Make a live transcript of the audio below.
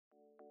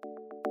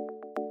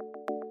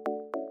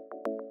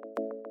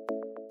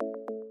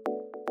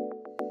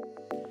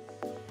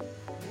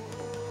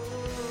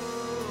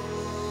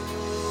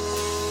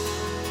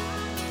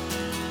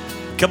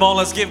Come on,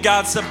 let's give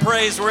God some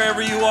praise wherever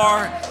you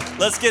are.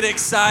 Let's get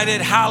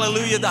excited.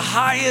 Hallelujah. The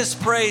highest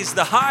praise,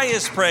 the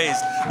highest praise,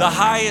 the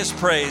highest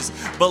praise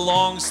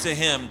belongs to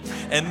Him.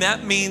 And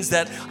that means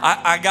that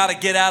I got to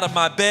get out of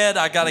my bed.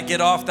 I got to get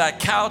off that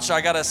couch.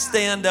 I got to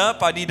stand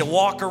up. I need to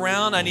walk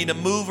around. I need to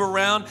move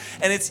around.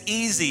 And it's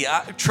easy.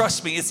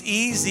 Trust me, it's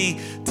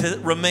easy to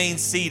remain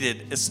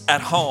seated. It's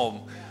at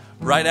home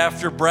right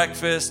after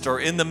breakfast or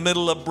in the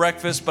middle of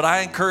breakfast. But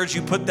I encourage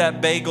you, put that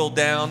bagel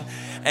down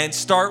and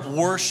start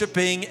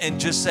worshiping and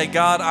just say,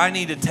 God, I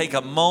need to take a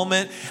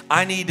moment.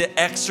 I need to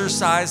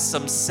exercise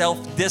some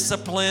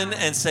self-discipline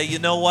and say, you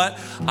know what?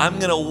 I'm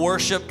going to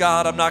worship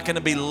God. I'm not going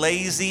to be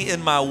lazy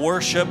in my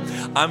worship.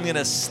 I'm going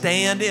to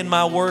stand in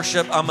my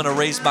worship. I'm going to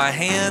raise my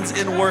hands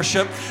in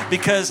worship,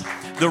 because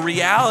the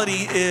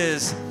reality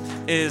is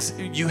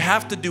you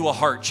have to do a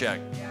heart check.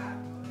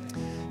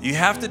 You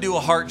have to do a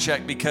heart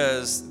check,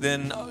 because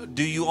then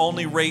do you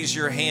only raise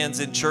your hands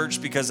in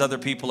church because other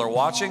people are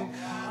watching?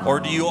 Or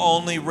do you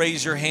only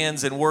raise your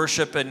hands in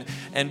worship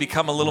and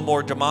become a little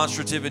more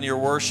demonstrative in your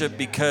worship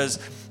because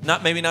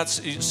maybe not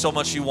so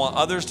much you want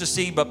others to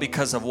see, but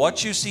because of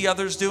what you see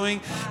others doing?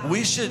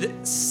 We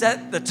should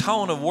set the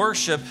tone of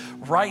worship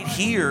right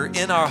here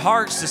in our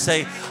hearts to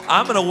say,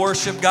 I'm going to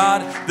worship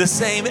God the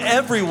same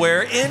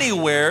everywhere,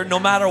 anywhere, no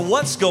matter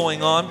what's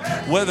going on,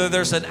 whether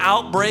there's an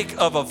outbreak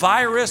of a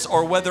virus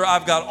or whether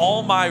I've got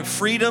all my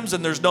freedoms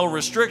and there's no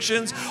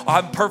restrictions, or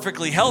I'm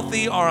perfectly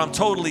healthy or I'm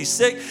totally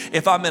sick.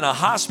 If I'm in a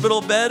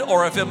hospital bed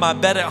or if in my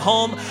bed at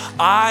home,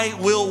 I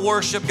will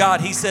worship God.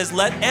 He says,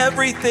 let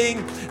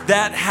everything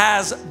that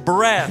has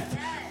breath,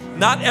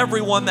 not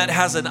everyone that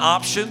has an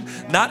option,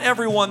 not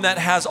everyone that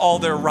has all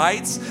their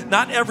rights,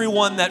 not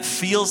everyone that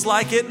feels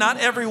like it, not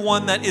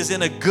everyone that is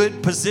in a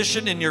good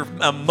position in your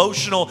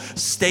emotional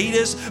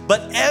status,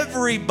 but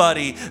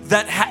everybody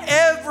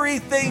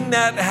everything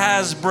that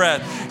has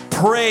breath.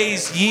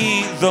 Praise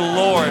ye the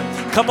Lord.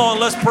 Come on,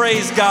 let's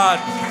praise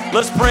God.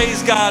 Let's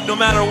praise God no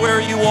matter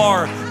where you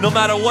are, no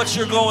matter what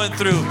you're going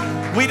through.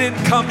 We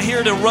didn't come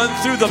here to run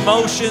through the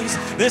motions.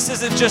 This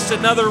isn't just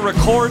another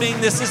recording.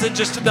 This isn't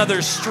just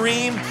another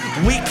stream.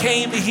 We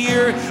came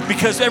here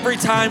because every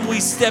time we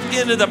step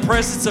into the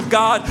presence of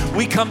God,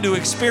 we come to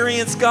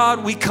experience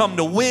God. We come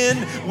to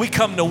win. We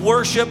come to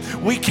worship.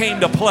 We came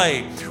to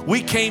play.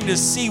 We came to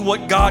see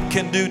what God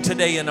can do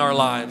today in our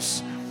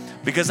lives.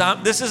 Because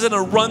this isn't a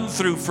run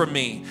through for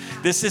me.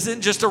 This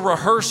isn't just a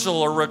rehearsal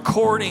or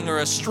recording or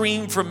a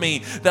stream from me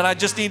that I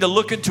just need to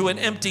look into an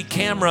empty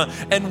camera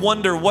and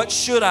wonder, what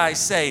should I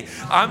say?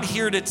 I'm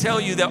here to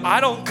tell you that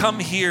I don't come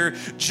here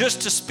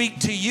just to speak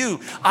to you.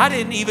 I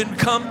didn't even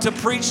come to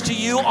preach to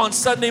you on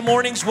Sunday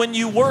mornings when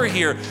you were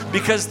here,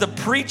 because the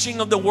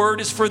preaching of the word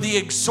is for the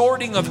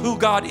exhorting of who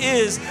God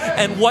is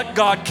and what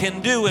God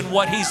can do and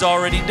what He's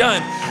already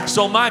done.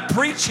 So my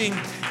preaching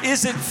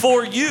isn't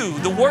for you.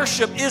 The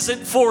worship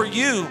isn't for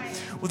you.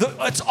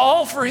 It's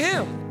all for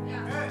Him.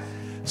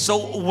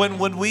 So when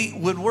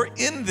we're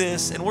in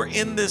this and we're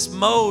in this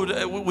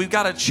mode, we've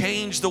got to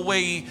change the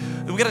way,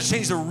 we've got to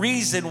change the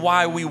reason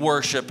why we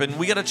worship, and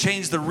we got to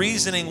change the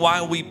reasoning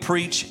why we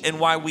preach and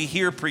why we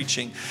hear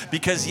preaching.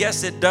 Because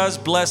yes, it does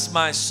bless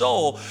my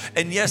soul,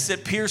 and yes,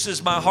 it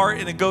pierces my heart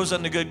and it goes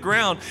on the good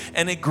ground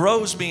and it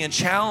grows me and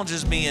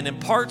challenges me and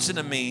imparts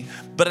into me.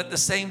 But at the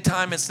same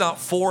time, it's not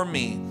for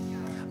me.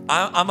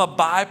 I'm a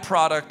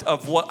byproduct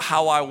of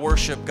how I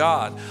worship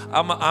God.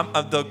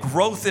 The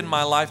growth in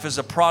my life is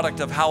a product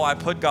of how I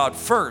put God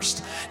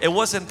first. It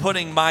wasn't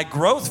putting my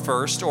growth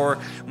first or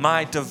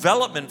my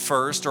development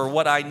first or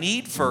what I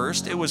need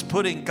first. It was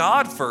putting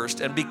God first.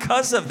 And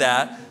because of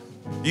that,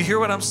 you hear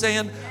what I'm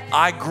saying?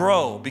 I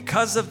grow.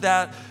 Because of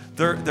that,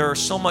 there is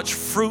so much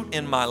fruit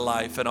in my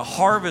life and a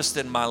harvest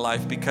in my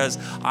life, because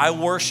I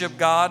worship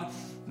God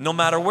no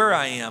matter where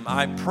I am.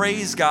 I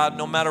praise God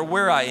no matter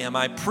where I am.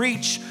 I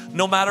preach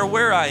no matter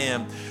where I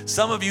am.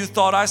 Some of you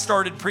thought I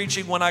started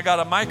preaching when I got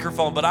a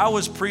microphone, but I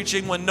was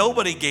preaching when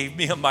nobody gave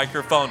me a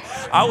microphone.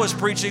 I was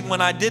preaching when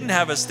I didn't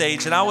have a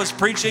stage, and I was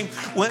preaching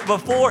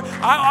before.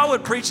 I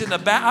would preach in the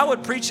back. I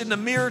would preach in the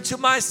mirror to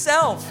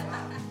myself.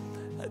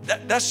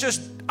 That's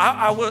just,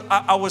 I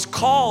was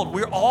called.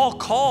 We're all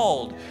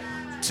called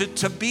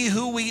to be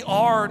who we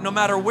are no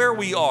matter where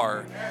we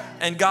are.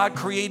 And God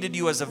created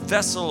you as a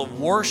vessel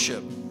of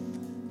worship.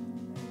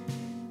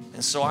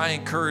 And so I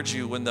encourage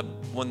you, when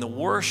the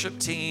worship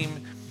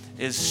team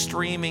is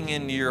streaming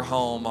into your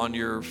home on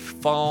your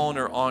phone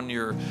or on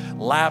your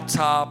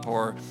laptop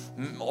or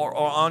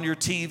on your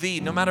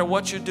TV, no matter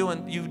what you're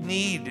doing, you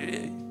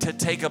need to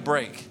take a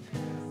break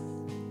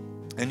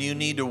and you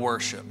need to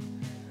worship.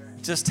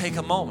 Just take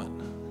a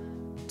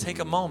moment. Take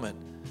a moment.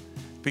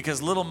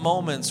 Because little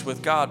moments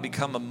with God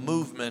become a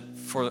movement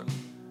for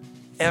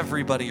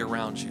everybody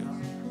around you.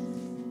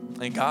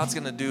 And God's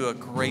going to do a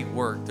great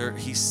work.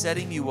 He's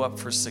setting you up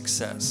for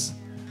success,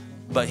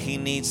 but He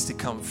needs to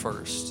come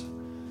first.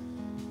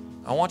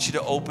 I want you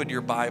to open your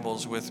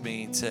Bibles with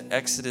me to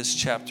Exodus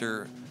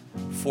chapter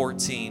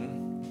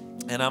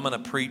 14. And I'm going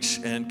to preach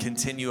and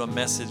continue a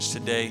message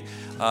today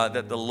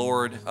that the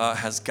Lord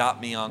has got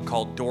me on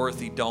called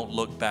Dorothy, Don't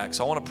Look Back.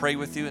 So I want to pray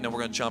with you, and then we're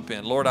going to jump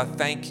in. Lord, I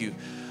thank you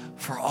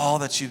for all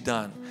that you've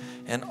done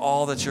and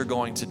all that you're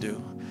going to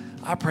do.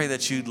 I pray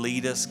that you'd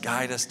lead us,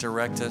 guide us,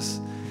 direct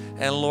us.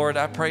 And Lord,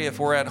 I pray if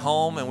we're at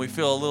home and we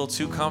feel a little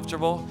too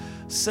comfortable,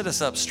 sit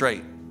us up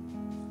straight.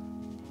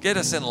 Get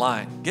us in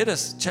line.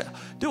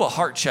 Do a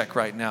heart check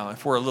right now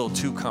if we're a little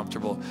too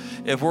comfortable.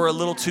 If we're a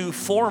little too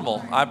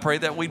formal, I pray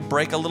that we'd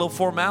break a little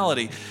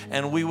formality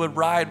and we would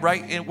ride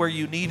right in where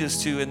you need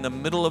us to, in the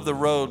middle of the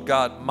road,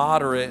 God,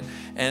 moderate.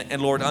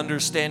 And Lord,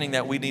 understanding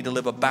that we need to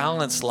live a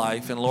balanced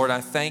life. And Lord,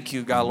 I thank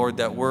you, God, Lord,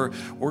 that we're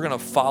going to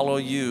follow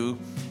you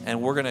and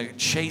we're going to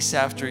chase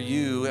after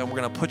you and we're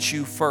going to put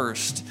you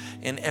first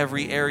in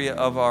every area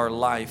of our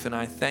life. And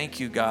I thank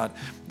you, God,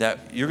 that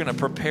you're going to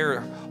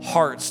prepare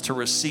hearts to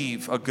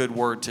receive a good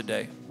word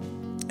today.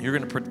 You're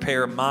going to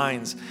prepare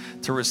minds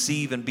to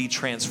receive and be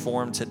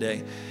transformed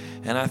today.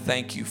 And I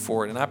thank you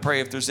for it. And I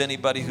pray if there's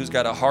anybody who's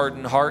got a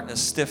hardened heart and a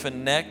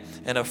stiffened neck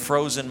and a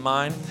frozen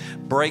mind,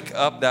 break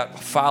up that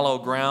fallow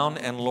ground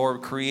and,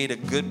 Lord, create a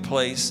good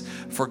place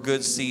for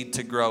good seed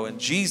to grow. In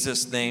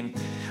Jesus' name,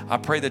 I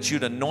pray that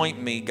you'd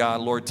anoint me,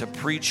 God, Lord, to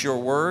preach your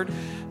word,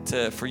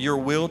 for your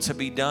will to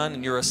be done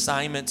and your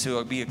assignment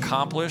to be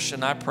accomplished.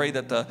 And I pray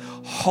that the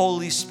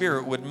Holy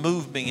Spirit would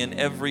move me in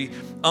every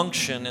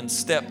unction and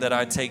step that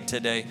I take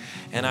today.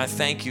 And I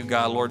thank you,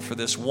 God, Lord, for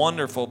this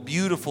wonderful,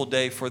 beautiful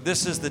day, for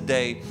this is the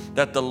day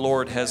that the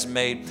Lord has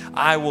made.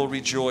 I will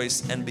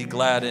rejoice and be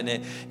glad in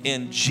it.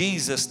 In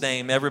Jesus'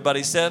 name,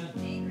 everybody said,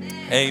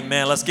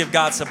 amen. Let's give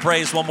God some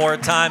praise one more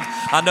time.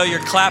 I know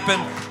you're clapping.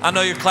 I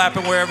know you're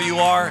clapping wherever you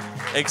are.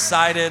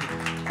 Excited.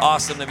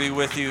 Awesome to be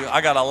with you.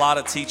 I got a lot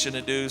of teaching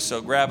to do,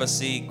 so grab a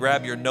seat,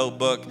 grab your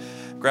notebook,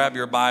 grab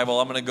your Bible.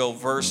 I'm going to go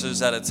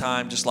verses at a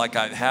time, just like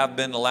I have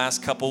been the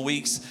last couple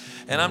weeks.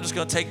 And I'm just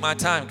going to take my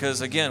time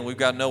because, again, we've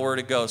got nowhere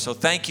to go. So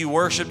thank you,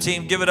 worship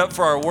team. Give it up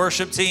for our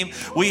worship team.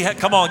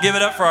 Come on, give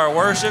it up for our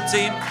worship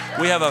team.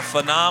 We have a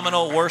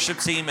phenomenal worship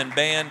team and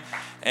band.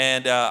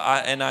 And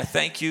I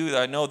thank you.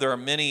 I know there are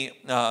many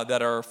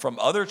that are from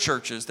other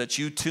churches that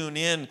you tune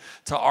in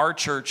to our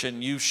church,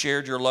 and you've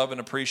shared your love and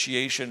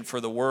appreciation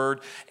for the word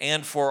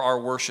and for our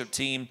worship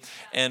team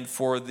and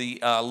for the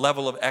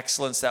level of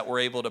excellence that we're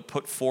able to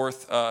put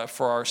forth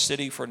for our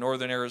city, for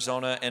Northern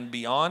Arizona and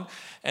beyond.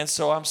 And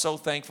so I'm so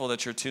thankful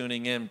that you're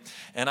tuning in.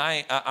 And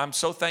I'm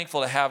so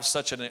thankful to have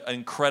such an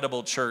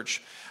incredible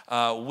church.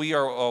 We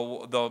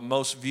are the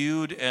most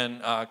viewed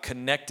and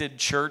connected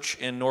church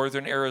in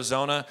Northern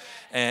Arizona,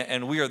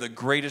 and we are the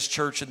greatest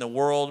church in the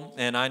world.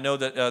 And I know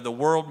that the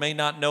world may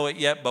not know it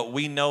yet, but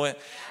we know it.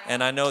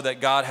 And I know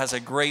that God has a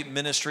great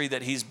ministry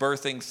that he's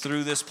birthing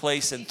through this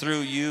place and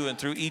through you and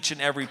through each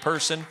and every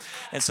person.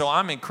 And so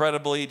I'm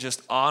incredibly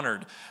just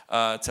honored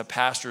to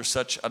pastor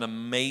such an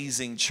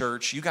amazing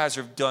church. You guys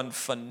have done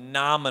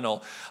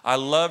phenomenal. I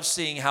love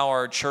seeing how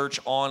our church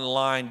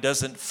online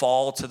doesn't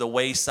fall to the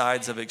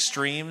waysides of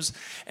extremes,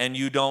 and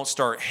you don't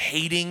start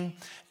hating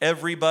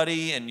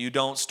everybody and you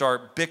don't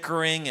start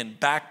bickering and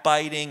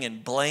backbiting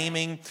and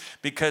blaming,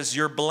 because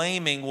your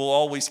blaming will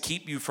always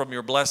keep you from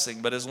your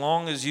blessing. But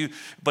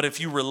if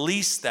you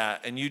release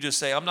that and you just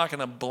say, I'm not going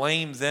to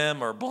blame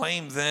them or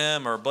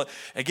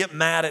and get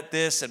mad at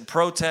this and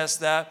protest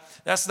that,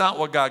 that's not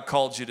what God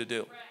called you to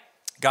do.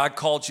 God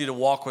called you to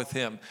walk with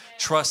him,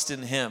 trust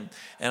in him.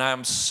 And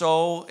I'm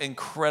so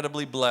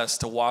incredibly blessed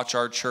to watch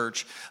our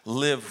church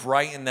live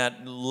right in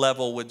that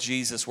level with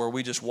Jesus, where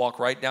we just walk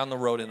right down the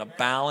road in a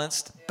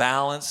balanced,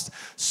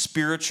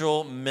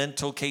 spiritual,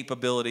 mental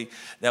capability,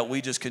 that we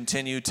just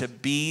continue to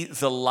be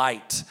the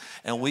light,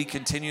 and we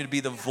continue to be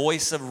the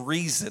voice of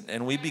reason,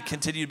 and we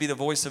continue to be the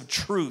voice of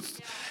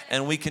truth,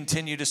 and we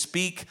continue to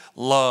speak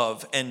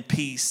love and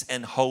peace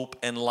and hope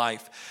and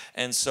life.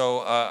 And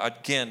so,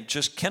 again,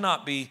 just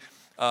cannot be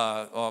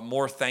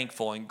more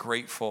thankful and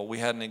grateful. We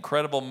had an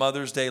incredible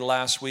Mother's Day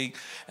last week,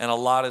 and a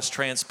lot is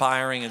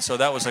transpiring, and so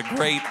that was a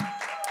great,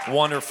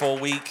 wonderful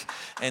week,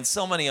 and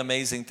so many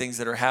amazing things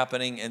that are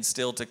happening and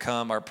still to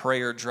come. Our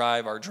prayer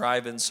drive, our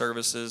drive-in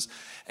services,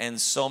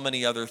 and so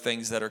many other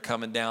things that are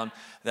coming down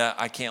that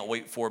I can't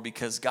wait for,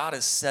 because God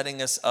is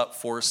setting us up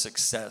for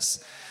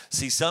success.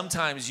 See,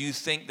 sometimes you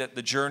think that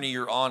the journey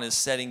you're on is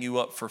setting you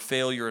up for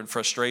failure and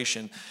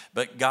frustration,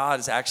 but God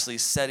is actually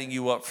setting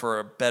you up for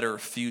a better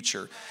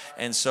future.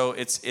 And so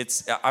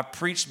I've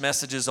preached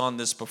messages on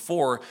this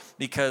before,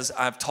 because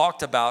I've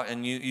talked about,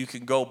 and you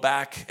can go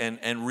back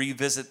and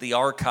revisit the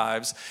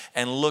archives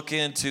and look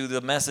into the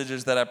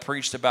messages that I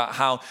preached about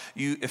how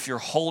if you're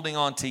holding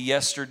on to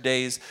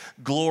yesterday's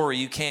glory,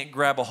 you can't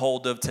grab a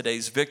hold of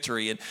today's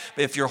victory. And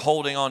if you're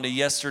holding on to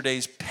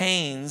yesterday's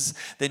pains,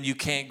 then you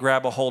can't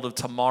grab a hold of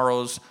tomorrow's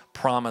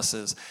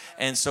promises.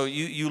 And so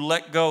you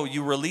let go,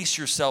 you release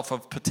yourself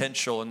of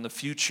potential in the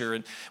future.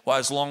 And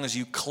as long as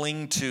you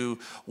cling to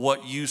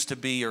what used to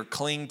be, or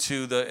cling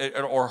to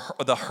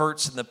the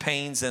hurts and the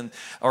pains,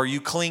 or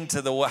you cling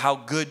to how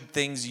good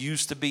things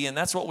used to be. And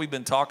that's what we've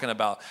been talking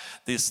about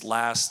this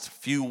last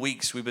few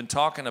weeks. We've been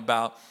talking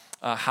about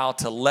how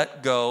to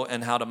let go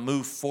and how to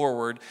move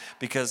forward,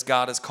 because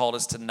God has called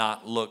us to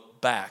not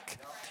look back.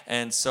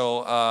 And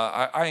so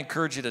I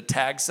encourage you to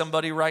tag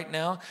somebody right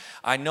now.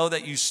 I know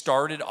that you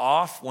started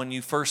off when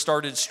you first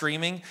started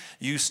streaming,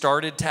 you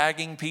started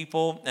tagging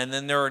people, and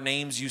then there are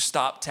names you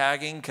stopped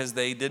tagging because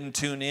they didn't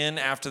tune in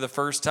after the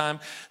first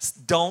time.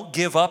 Don't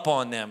give up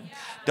on them.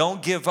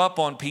 Don't give up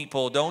on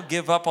people. Don't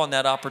give up on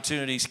that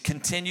opportunity.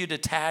 Continue to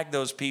tag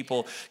those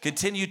people.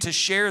 Continue to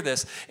share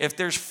this. If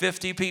there's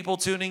 50 people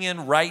tuning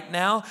in right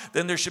now,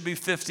 then there should be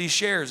 50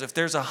 shares. If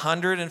there's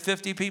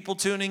 150 people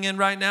tuning in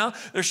right now,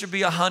 there should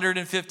be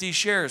 150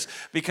 shares,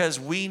 because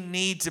we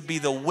need to be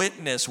the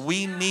witness.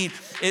 We need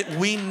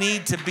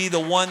to be the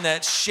one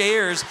that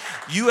shares.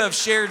 You have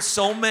shared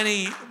so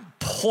many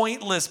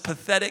pointless,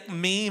 pathetic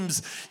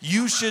memes.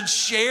 You should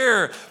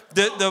share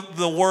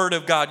the word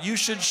of God. You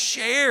should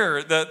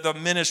share the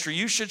ministry.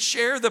 You should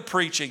share the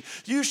preaching.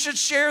 You should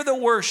share the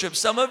worship.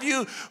 Some of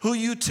you who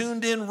you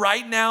tuned in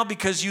right now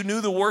because you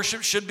knew the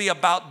worship should be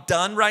about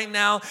done right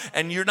now,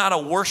 and you're not a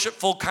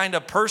worshipful kind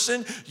of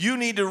person, you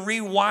need to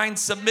rewind,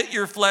 submit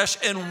your flesh,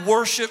 and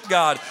worship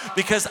God,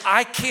 because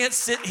I can't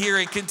sit here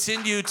and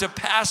continue to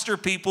pastor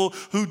people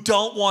who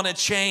don't want to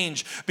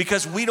change,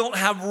 because we don't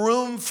have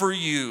room for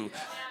you.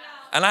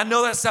 And I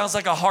know that sounds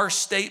like a harsh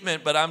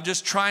statement, but I'm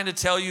just trying to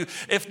tell you,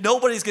 if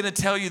nobody's going to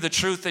tell you the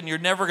truth, then you're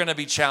never going to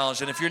be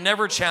challenged. And if you're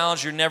never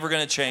challenged, you're never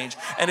going to change.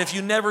 And if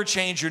you never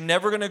change, you're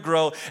never going to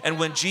grow. And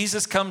when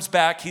Jesus comes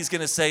back, he's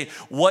going to say,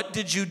 what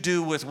did you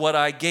do with what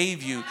I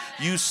gave you?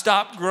 You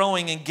stopped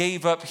growing and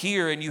gave up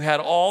here, and you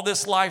had all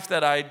this life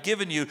that I had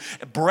given you,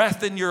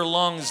 breath in your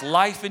lungs,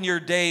 life in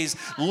your days,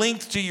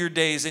 length to your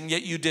days, and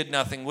yet you did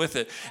nothing with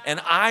it. And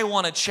I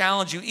want to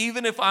challenge you,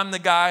 even if I'm the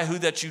guy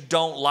that you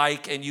don't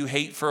like and you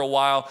hate for a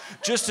while,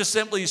 just to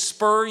simply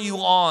spur you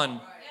on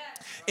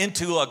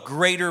into a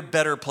greater,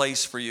 better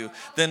place for you,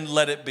 then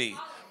let it be.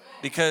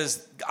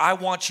 Because I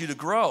want you to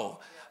grow.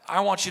 I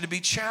want you to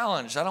be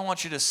challenged. I don't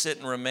want you to sit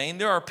and remain.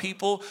 There are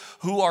people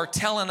who are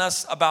telling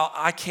us about,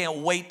 I can't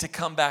wait to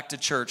come back to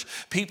church.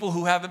 People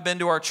who haven't been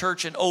to our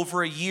church in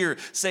over a year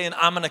saying,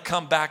 I'm going to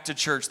come back to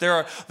church.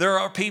 There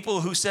are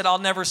people who said, I'll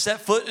never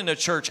set foot in a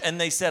church, and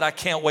they said, I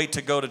can't wait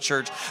to go to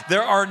church.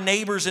 There are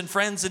neighbors and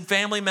friends and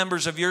family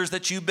members of yours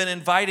that you've been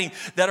inviting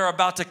that are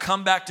about to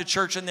come back to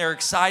church, and they're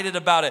excited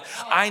about it.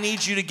 I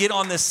need you to get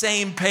on the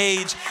same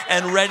page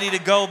and ready to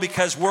go,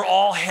 because we're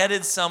all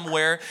headed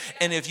somewhere.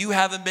 And if you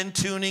haven't been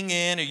tuning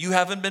in, or you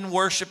haven't been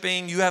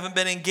worshiping, you haven't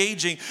been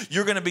engaging,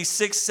 you're going to be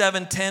 6,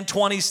 7, 10,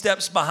 20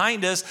 steps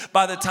behind us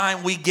by the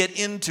time we get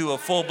into a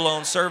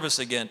full-blown service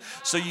again.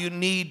 So you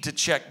need to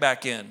check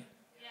back in.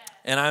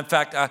 And in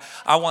fact,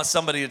 I want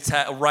somebody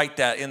to write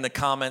that in the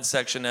comment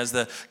section as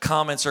the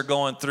comments are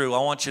going through. I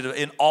want you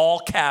to, in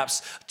all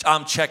caps,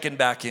 I'm checking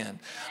back in.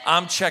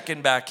 I'm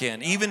checking back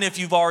in. Even if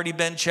you've already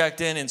been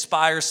checked in,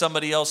 inspire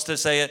somebody else to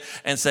say it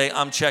and say,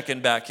 I'm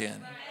checking back in.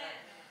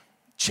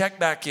 Check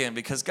back in,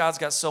 because God's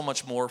got so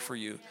much more for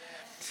you.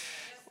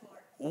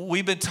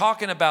 We've been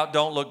talking about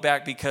don't look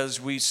back because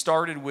we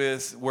started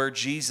with where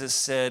Jesus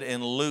said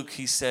in Luke,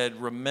 he said,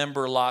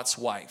 remember Lot's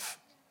wife.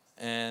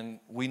 And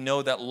we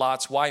know that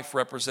Lot's wife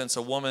represents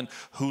a woman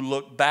who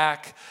looked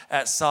back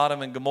at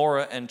Sodom and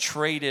Gomorrah and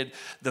traded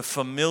the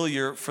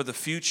familiar for the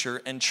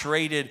future, and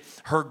traded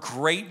her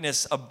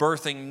greatness of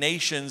birthing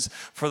nations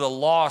for the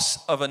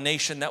loss of a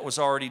nation that was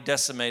already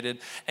decimated.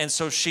 And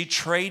so she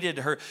traded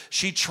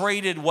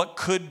what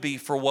could be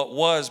for what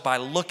was by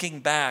looking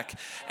back.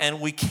 And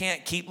we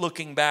can't keep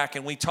looking back.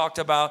 And we talked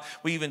about,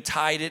 we even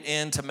tied it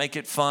in to make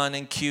it fun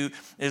and cute,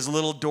 is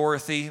little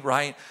Dorothy,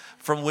 right?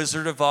 From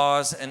Wizard of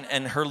Oz,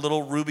 and her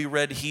little ruby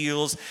red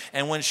heels.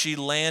 And when she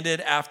landed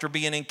after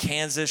being in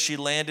Kansas, she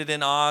landed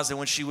in Oz. And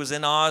when she was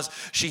in Oz,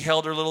 she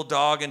held her little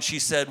dog and she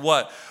said,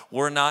 what?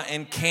 We're not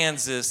in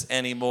Kansas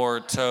anymore,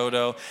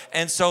 Toto.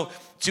 And so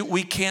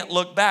we can't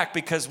look back,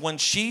 because when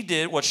she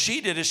did, what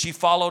she did is she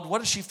followed, what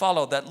did she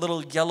follow? That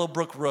little Yellow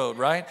Brook Road,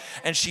 right?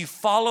 And she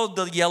followed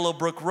the Yellow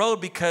Brook Road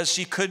because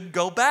she couldn't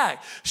go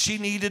back. She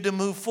needed to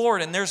move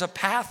forward. And there's a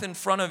path in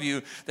front of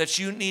you that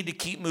you need to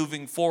keep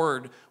moving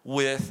forward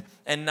with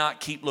and not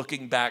keep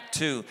looking back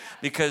to,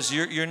 because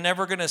you're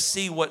never going to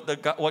see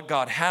what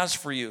God has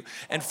for you.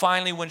 And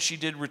finally, when she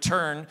did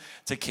return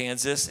to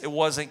Kansas, it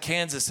wasn't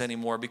Kansas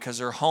anymore, because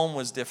her home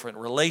was different,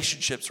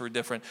 relationships were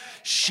different,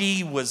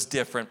 she was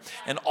different,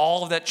 and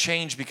all of that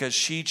changed because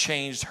she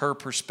changed her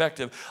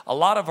perspective. A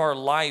lot of our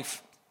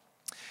life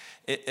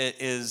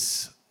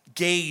is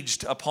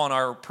gauged upon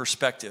our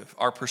perspective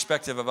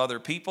of other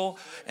people,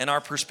 and our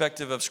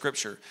perspective of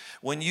Scripture.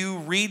 When you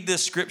read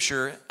this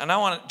Scripture, and I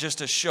want just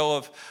a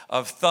show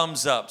of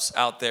thumbs ups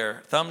out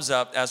there, thumbs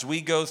up as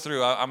we go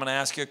through. I'm going to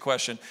ask you a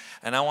question,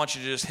 and I want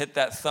you to just hit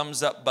that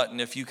thumbs up button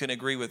if you can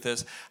agree with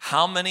this.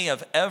 How many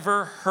have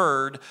ever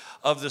heard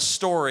of the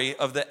story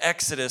of the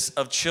exodus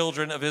of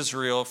children of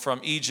Israel from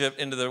Egypt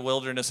into the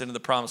wilderness, into the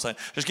promised land?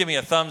 Just give me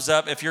a thumbs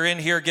up. If you're in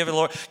here, give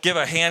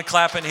a hand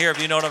clap in here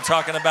if you know what I'm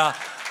talking about.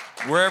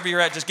 Wherever you're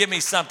at, just give me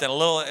something, a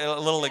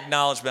little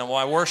acknowledgement.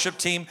 My worship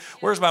team,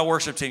 where's my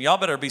worship team? Y'all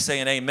better be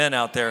saying amen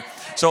out there.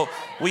 So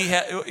we've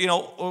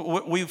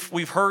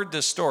heard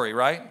this story,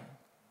 right?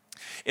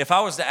 If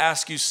I was to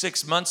ask you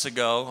 6 months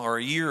ago, or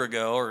a year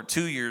ago, or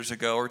 2 years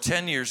ago, or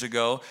 10 years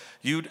ago,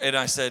 and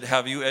I said,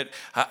 have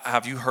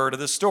you heard of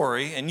the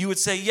story? And you would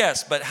say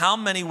yes, but how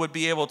many would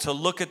be able to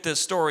look at this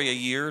story a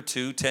year,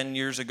 2, 10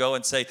 years ago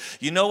and say,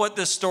 you know what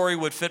this story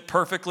would fit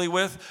perfectly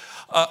with?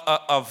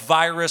 A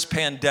virus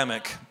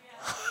pandemic.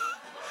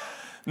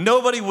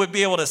 Nobody would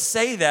be able to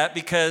say that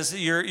because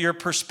your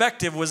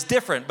perspective was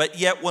different. But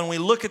yet when we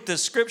look at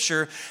this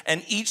scripture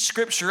and each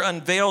scripture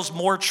unveils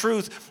more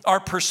truth, our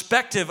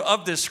perspective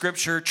of this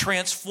scripture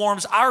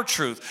transforms our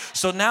truth.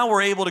 So now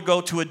we're able to go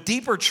to a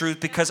deeper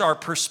truth because our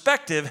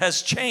perspective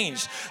has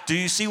changed. Do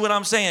you see what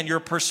I'm saying? Your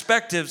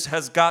perspectives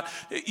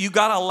you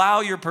got to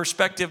allow your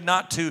perspective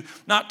not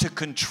to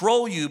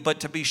control you, but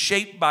to be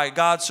shaped by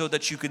God so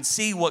that you can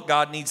see what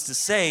God needs to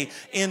say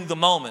in the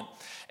moment.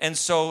 And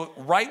so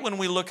right when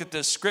we look at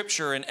this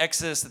scripture in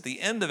Exodus, at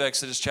the end of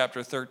Exodus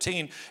chapter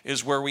 13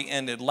 is where we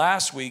ended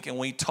last week. And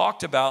we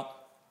talked about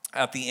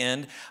at the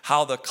end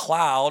how the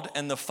cloud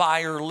and the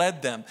fire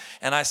led them.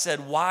 And I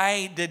said,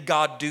 why did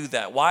God do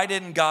that? Why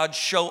didn't God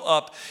show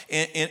up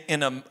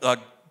in a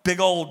big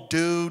old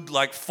dude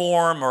like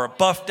form, or a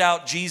buffed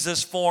out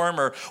Jesus form?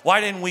 Or why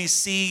didn't we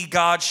see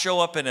God show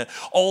up in an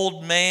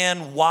old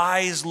man,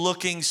 wise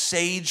looking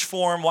sage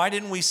form? Why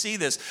didn't we see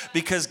this?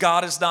 Because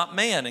God is not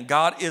man, and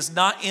God is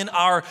not in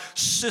our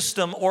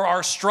system or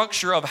our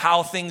structure of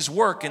how things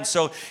work. And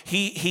so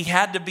he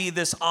had to be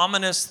this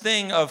ominous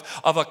thing of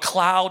a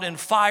cloud and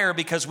fire,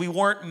 because we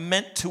weren't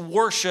meant to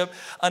worship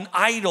an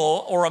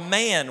idol or a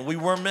man.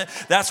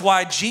 That's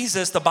why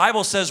Jesus, the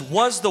Bible says,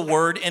 was the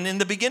Word, and in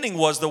the beginning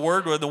was the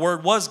Word, or the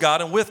Word was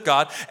God and with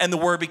God, and the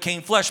Word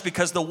became flesh,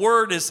 because the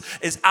Word is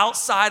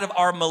outside of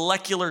our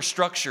molecular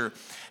structure.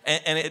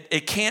 And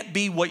it can't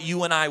be what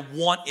you and I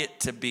want it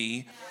to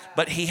be.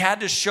 But he had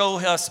to show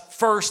us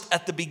first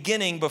at the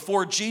beginning,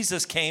 before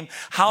Jesus came,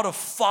 how to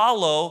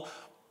follow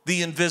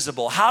the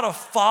invisible, how to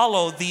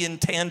follow the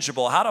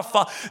intangible, how to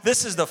follow.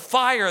 This is the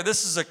fire,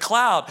 this is a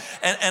cloud.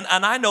 And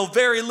I know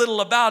very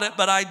little about it,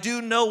 but I do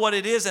know what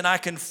it is, and I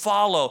can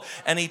follow.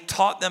 And he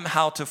taught them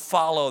how to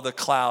follow the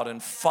cloud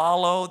and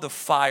follow the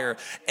fire.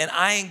 And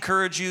I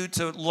encourage you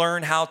to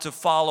learn how to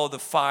follow the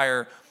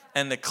fire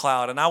and the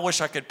cloud. And I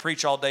wish I could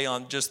preach all day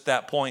on just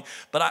that point,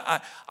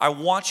 but I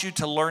want you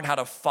to learn how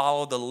to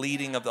follow the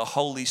leading of the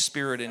Holy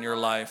Spirit in your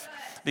life.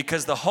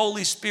 Because the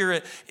Holy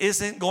Spirit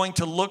isn't going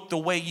to look the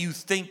way you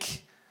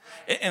think,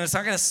 and it's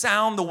not going to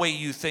sound the way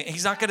you think.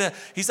 He's not going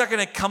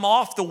to come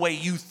off the way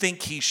you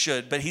think he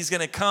should, but he's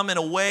going to come in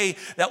a way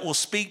that will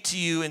speak to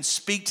you and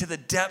speak to the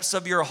depths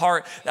of your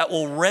heart, that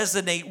will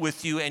resonate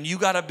with you. And you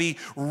got to be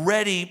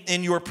ready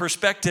in your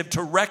perspective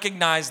to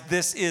recognize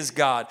this is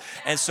God.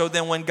 And so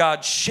then when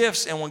God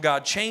shifts and when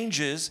God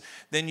changes,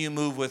 then you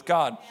move with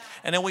God.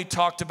 And then we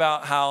talked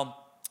about how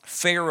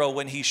Pharaoh,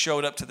 when he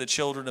showed up to the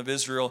children of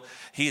Israel,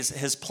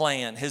 his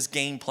plan, his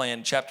game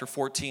plan, chapter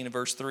 14 and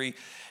verse 3,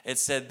 it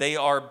said, they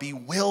are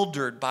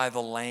bewildered by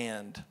the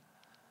land.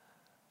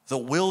 The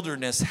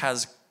wilderness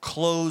has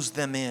closed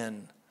them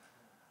in.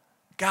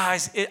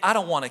 Guys, I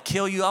don't want to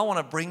kill you. I want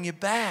to bring you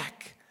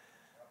back.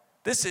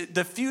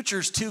 The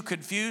future's too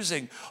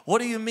confusing.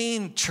 What do you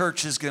mean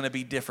church is going to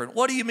be different?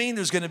 What do you mean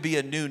there's going to be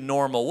a new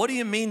normal? What do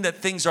you mean that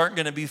things aren't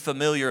going to be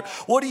familiar?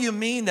 What do you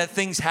mean that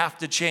things have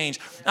to change?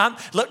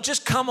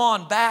 Just come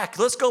on back.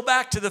 Let's go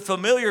back to the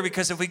familiar,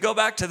 because if we go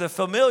back to the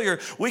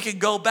familiar, we can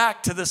go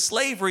back to the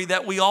slavery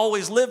that we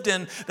always lived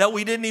in, that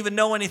we didn't even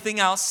know anything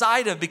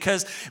outside of.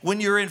 Because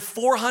when you're in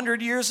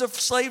 400 years of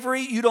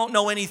slavery, you don't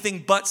know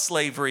anything but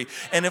slavery.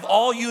 And if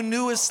all you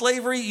knew is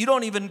slavery, you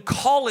don't even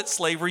call it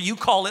slavery, you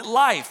call it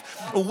life.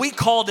 We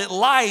called it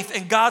life,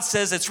 and God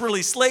says it's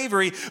really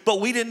slavery,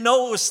 but we didn't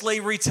know it was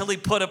slavery till he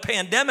put a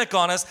pandemic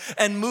on us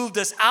and moved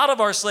us out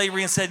of our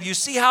slavery and said, you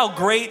see how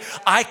great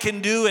I can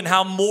do and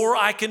how more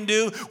I can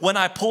do when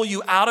I pull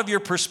you out of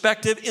your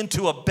perspective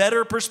into a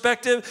better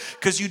perspective,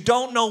 because you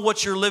don't know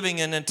what you're living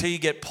in until you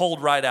get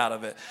pulled right out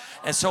of it.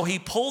 And so he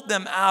pulled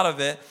them out of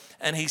it,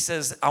 and he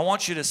says, I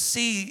want you to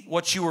see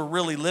what you were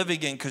really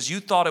living in, because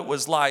you thought it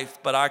was life,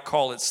 but I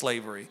call it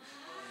slavery.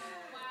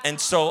 And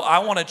so I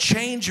want to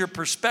change your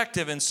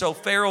perspective. And so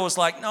Pharaoh was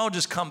like, no,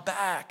 just come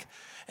back.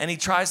 And he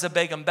tries to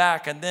beg him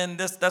back. And then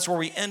that's where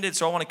we ended.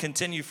 So I want to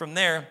continue from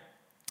there.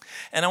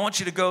 And I want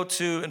you to go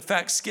to, in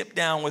fact, skip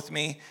down with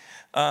me.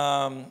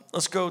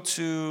 Let's go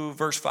to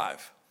verse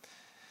 5.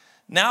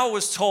 Now it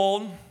was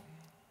told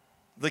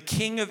the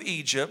king of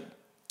Egypt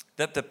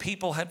that the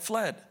people had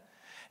fled.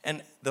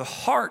 And the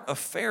heart of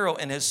Pharaoh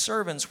and his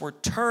servants were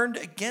turned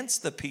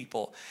against the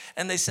people.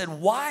 And they said,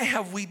 why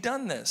have we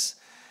done this?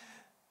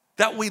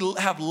 That we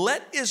have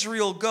let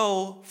Israel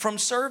go from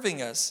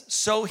serving us.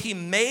 So he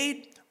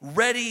made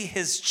ready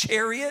his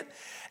chariot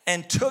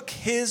and took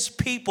his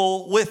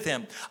people with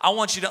him. I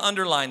want you to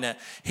underline that.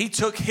 He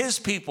took his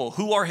people.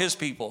 Who are his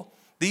people?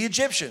 The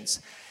Egyptians.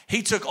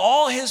 He took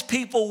all his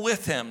people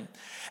with him.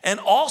 And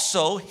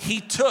also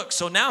he took,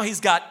 so now he's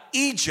got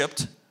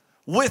Egypt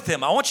with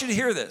him. I want you to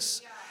hear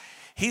this.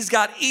 He's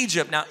got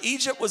Egypt. Now,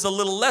 Egypt was a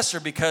little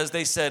lesser because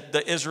they said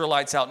the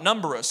Israelites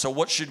outnumber us. So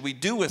what should we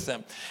do with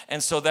them?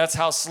 And so that's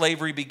how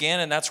slavery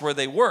began, and that's where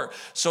they were.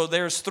 So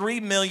there's 3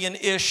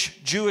 million-ish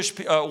Jewish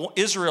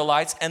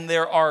Israelites, and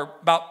there are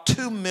about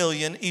 2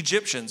 million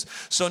Egyptians.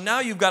 So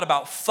now you've got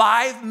about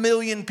 5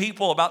 million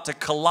people about to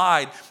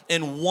collide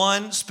in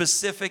one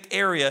specific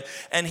area.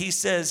 And he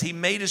says he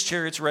made his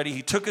chariots ready.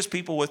 He took his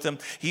people with him.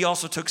 He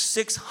also took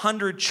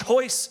 600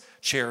 choice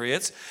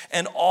chariots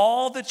and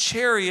all the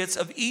chariots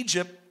of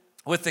Egypt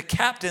with the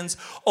captains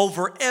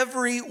over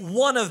every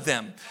one of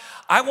them.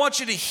 I want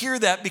you to hear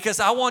that because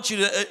I want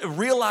you to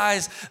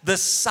realize the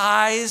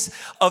size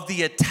of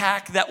the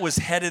attack that was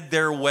headed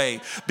their way.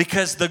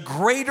 Because the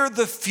greater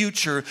the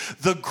future,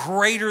 the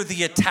greater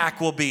the attack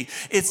will be.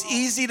 It's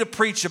easy to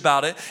preach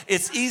about it.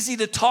 It's easy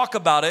to talk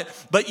about it,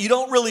 but you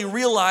don't really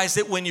realize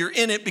it when you're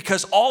in it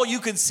because all you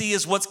can see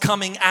is what's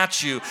coming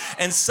at you.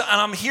 And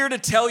I'm here to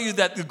tell you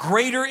that the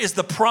greater is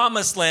the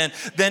promised land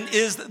than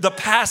is the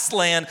past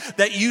land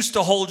that used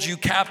to hold you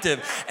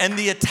captive. And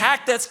the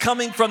attack that's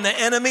coming from the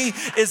enemy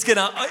is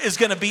going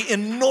to be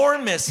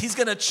enormous. He's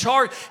going to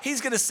charge.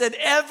 He's going to send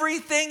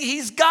everything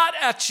he's got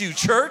at you,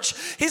 church.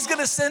 He's going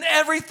to send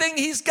everything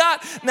he's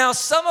got. Now,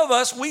 some of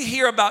us, we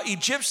hear about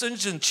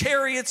Egyptians and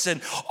chariots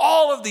and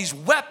all of these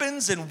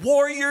weapons and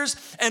warriors,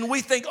 and we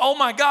think, oh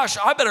my gosh,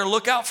 I better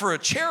look out for a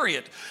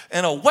chariot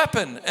and a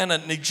weapon and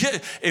an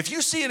Egyptian. If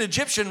you see an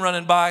Egyptian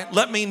running by,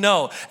 let me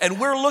know. And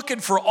we're looking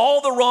for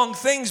all the wrong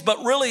things,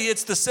 but really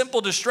it's the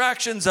simple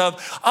distractions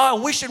of,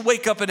 we should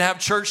wake up and have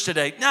church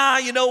today. Nah,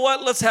 you know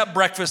what? Let's have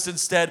breakfast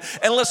instead,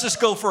 and let's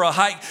just go for a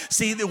hike.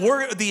 See,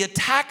 the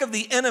attack of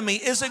the enemy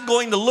isn't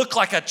going to look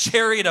like a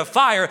chariot of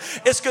fire.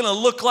 It's going to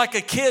look like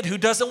a kid who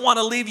doesn't want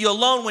to leave you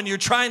alone when you're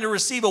trying to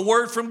receive a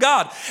word from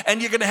God.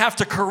 And you're going to have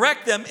to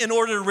correct them in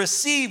order to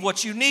receive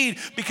what you need,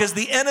 because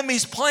the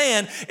enemy's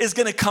plan is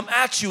going to come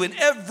at you in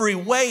every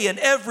way, in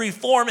every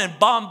form, and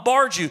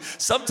bombard you.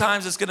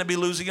 Sometimes it's going to be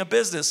losing a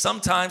business.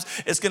 Sometimes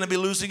it's going to be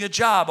losing a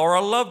job or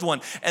a loved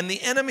one. And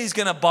the enemy's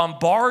going to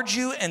bombard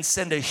you and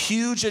send a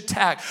huge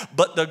attack.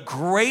 But the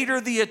greater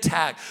the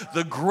attack,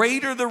 the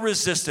greater the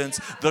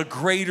resistance, the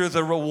greater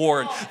the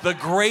reward, the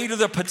greater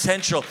the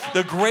potential,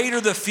 the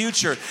greater the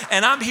future.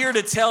 And I'm here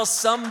to tell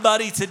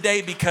somebody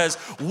today, because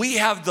we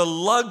have the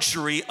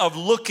luxury of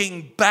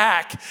looking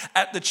back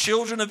at the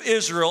children of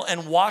Israel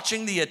and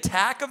watching the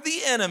attack of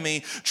the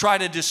enemy try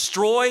to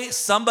destroy,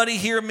 somebody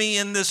hear me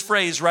in this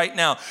phrase right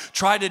now,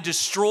 try to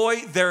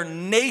destroy their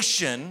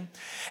nation.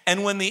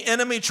 And when the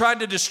enemy tried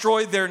to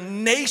destroy their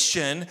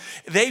nation,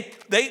 they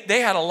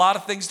had a lot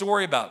of things to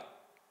worry about.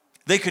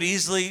 They could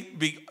easily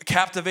be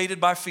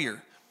captivated by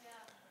fear.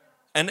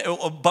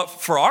 But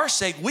for our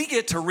sake, we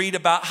get to read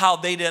about how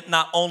they did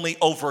not only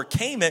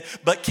overcame it,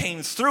 but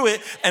came through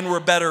it and were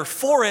better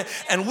for it.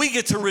 And we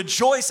get to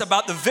rejoice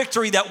about the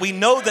victory that we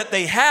know that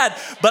they had.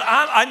 But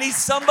I need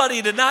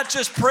somebody to not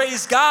just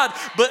praise God,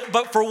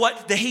 but for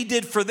what he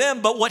did for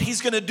them, but what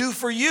he's going to do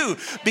for you.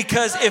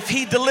 Because if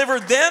he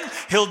delivered them,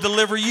 he'll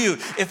deliver you.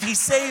 If he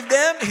saved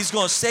them, he's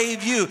going to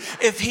save you.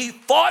 If he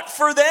fought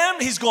for them,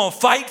 he's going to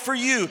fight for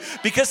you.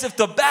 Because if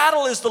the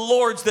battle is the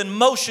Lord's, then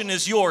motion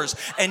is yours.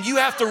 And you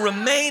have to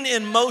remain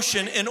in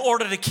motion in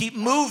order to keep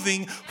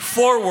moving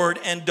forward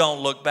and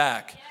don't look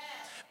back.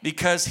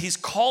 Because he's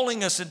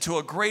calling us into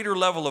a greater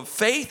level of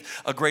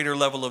faith, a greater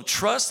level of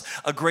trust,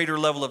 a greater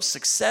level of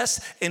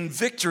success and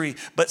victory.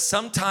 But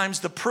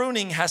sometimes the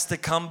pruning has to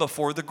come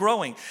before the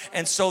growing.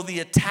 And so the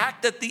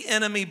attack that the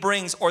enemy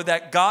brings, or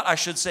that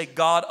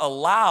God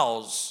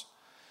allows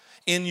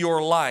in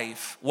your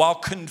life while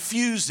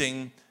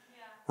confusing,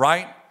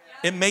 right?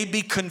 It may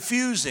be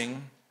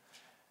confusing,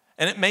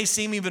 and it may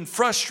seem even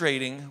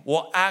frustrating,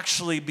 will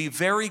actually be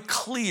very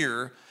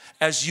clear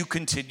as you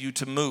continue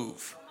to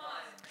move.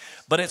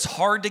 But it's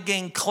hard to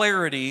gain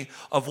clarity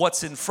of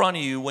what's in front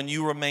of you when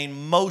you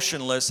remain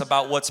motionless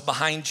about what's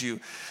behind you.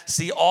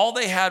 See, all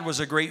they had was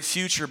a great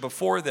future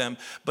before them,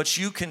 but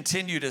you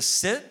continue to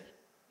sit,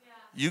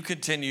 you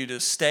continue to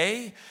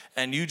stay,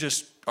 and you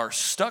just are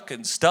stuck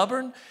and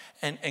stubborn.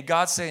 And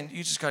God's saying,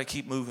 you just got to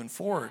keep moving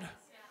forward.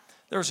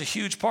 There's a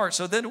huge part.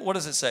 So then what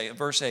does it say in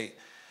verse 8?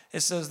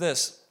 It says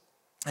this.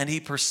 And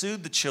he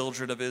pursued the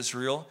children of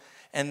Israel,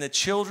 and the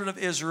children of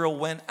Israel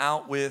went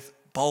out with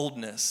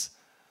boldness.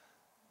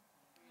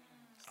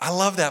 I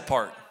love that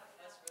part.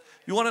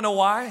 You want to know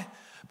why?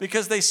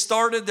 Because they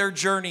started their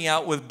journey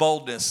out with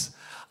boldness.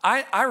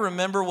 I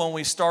remember when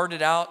we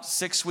started out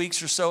 6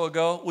 weeks or so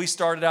ago, we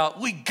started out,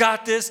 we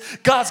got this.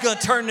 God's going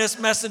to turn this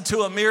mess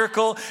into a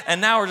miracle. And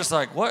now we're just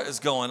like, what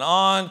is going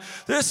on?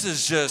 This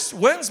is just,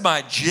 when's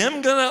my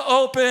gym going to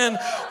open?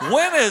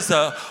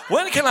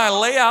 When can I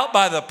lay out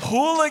by the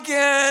pool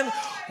again?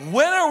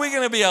 When are we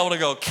going to be able to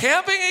go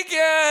camping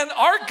again?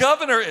 Our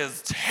governor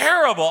is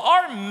terrible.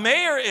 Our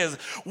mayor is,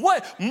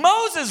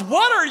 Moses,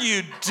 what are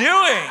you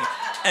doing?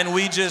 And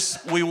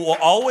we will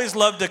always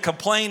love to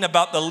complain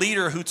about the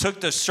leader who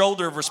took the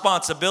shoulder of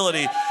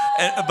responsibility,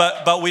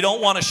 but we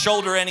don't want to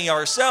shoulder any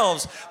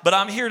ourselves. But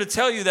I'm here to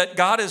tell you that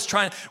God is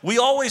trying. We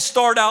always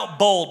start out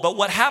bold, but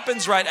what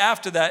happens right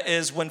after that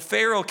is when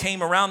Pharaoh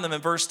came around them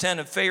in verse 10,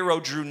 and Pharaoh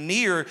drew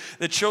near,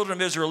 the children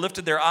of Israel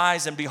lifted their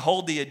eyes, and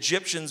behold, the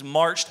Egyptians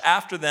marched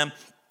after them.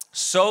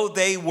 So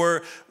they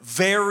were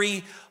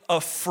very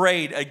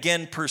afraid.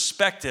 Again,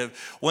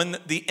 perspective. When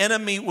the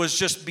enemy was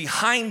just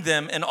behind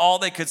them and all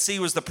they could see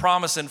was the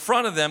promise in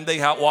front of them, they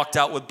walked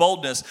out with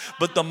boldness.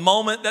 But the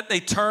moment that they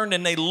turned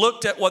and they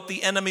looked at what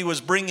the enemy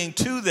was bringing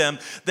to them,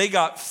 they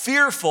got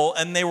fearful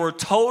and they were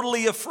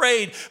totally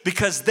afraid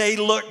because they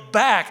looked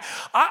back.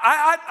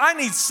 I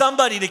need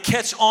somebody to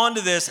catch on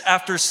to this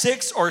after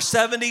 6 or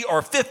 70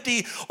 or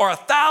 50 or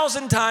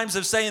 1,000 times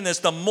of saying this.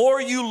 The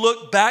more you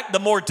look back, the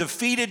more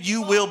defeated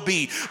you will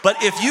be.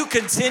 But if you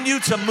continue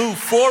to move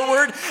forward,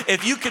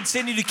 if you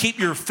continue to keep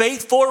your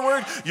faith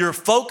forward, your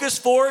focus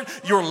forward,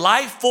 your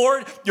life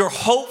forward, your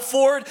hope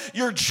forward,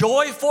 your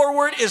joy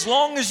forward, as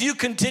long as you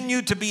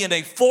continue to be in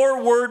a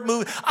forward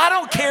move, I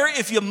don't care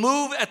if you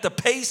move at the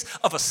pace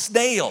of a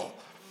snail.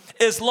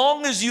 As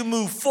long as you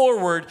move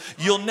forward,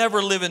 you'll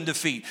never live in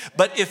defeat.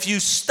 But if you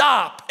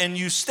stop and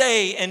you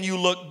stay and you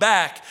look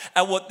back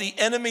at what the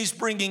enemy's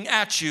bringing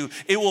at you,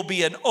 it will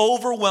be an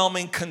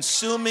overwhelming,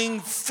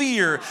 consuming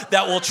fear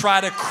that will try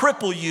to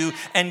cripple you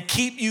and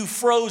keep you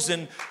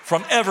frozen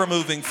from ever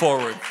moving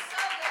forward.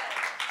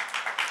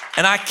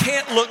 And I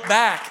can't look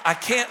back. I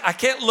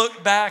can't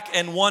look back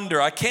and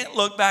wonder. I can't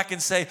look back and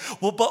say,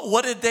 well, but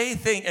what did they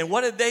think? And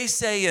what did they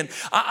say? And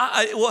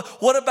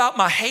what about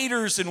my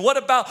haters? And what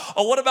about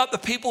the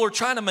people who are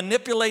trying to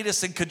manipulate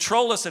us and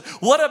control us? And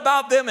what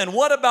about them? And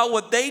what about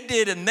what they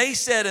did and they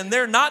said and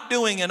they're not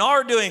doing and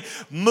are doing?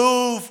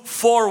 Move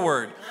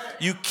forward.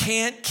 You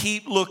can't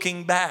keep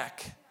looking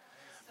back.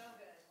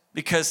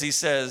 Because he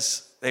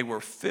says they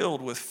were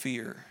filled with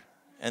fear.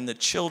 And the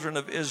children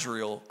of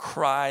Israel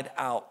cried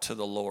out to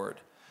the Lord.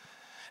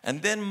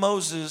 And then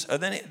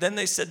then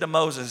they said to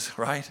Moses,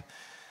 right?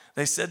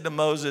 They said to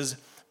Moses,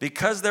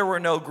 because there were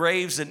no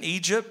graves in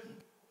Egypt,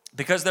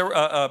 because there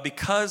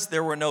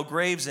were no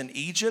graves in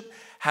Egypt,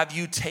 have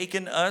you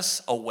taken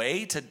us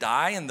away to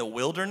die in the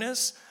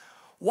wilderness?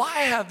 Why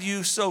have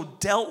you so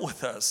dealt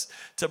with us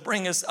to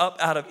bring us up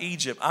out of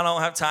Egypt? I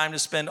don't have time to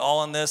spend all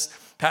on this.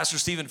 Pastor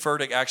Stephen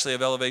Furtick, actually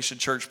of Elevation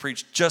Church,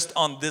 preached just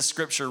on this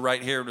scripture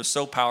right here. It was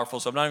so powerful,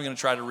 so I'm not even going to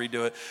try to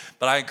redo it,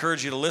 but I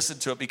encourage you to listen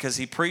to it because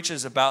he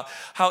preaches about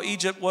how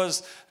Egypt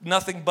was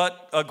nothing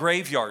but a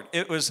graveyard.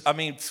 It was, I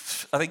think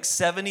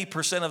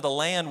 70% of the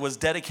land was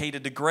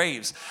dedicated to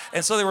graves.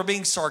 And so they were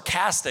being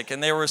sarcastic,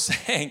 and they were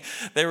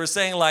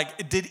saying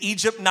like, did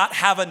Egypt not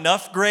have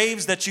enough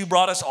graves that you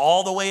brought us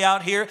all the way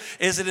out here?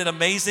 Isn't it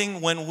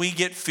amazing when we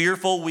get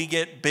fearful, we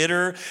get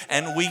bitter,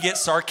 and we get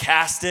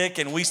sarcastic,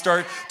 and we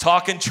start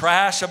talking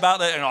trash about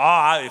that,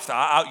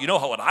 and you know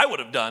what I would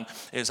have done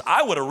is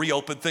I would have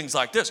reopened things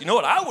like this. You know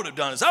what I would have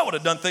done is I would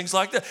have done things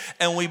like that.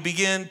 And we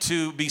begin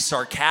to be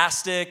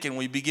sarcastic, and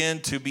we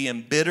begin to be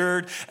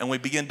embittered, and we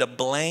begin to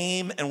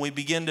blame, and we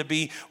begin to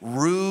be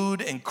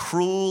rude and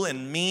cruel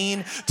and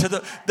mean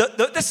to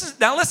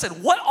now listen,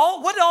 what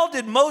all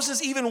did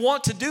Moses even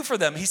want to do for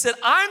them? He said,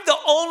 I'm the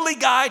only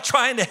guy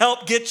trying to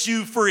help get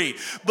you free,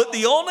 but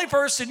the only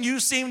person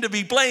you seem to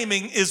be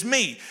blaming is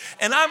me,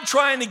 and I'm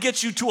trying to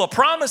get you to a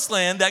promised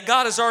land that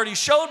God has already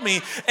showed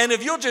me. And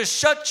if you'll just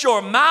shut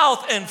your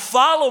mouth and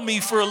follow me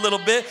for a little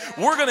bit,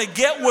 we're going to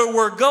get where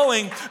we're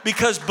going,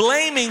 because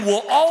blaming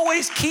will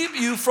always keep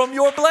you from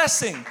your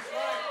blessing.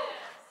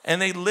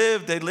 And they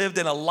lived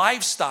in a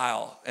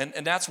lifestyle. And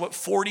that's what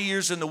 40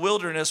 years in the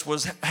wilderness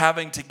was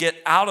having to get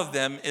out of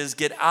them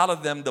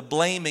the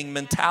blaming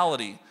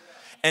mentality.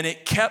 And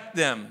it kept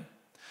them.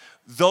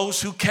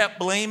 Those who kept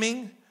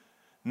blaming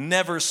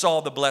never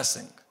saw the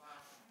blessing.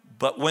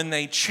 But when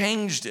they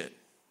changed it,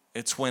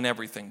 it's when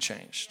everything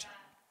changed.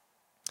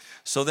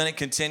 So then it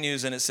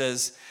continues and it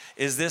says,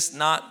 is this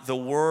not the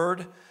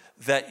word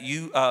that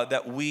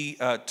we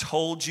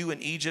told you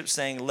in Egypt,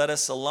 saying, let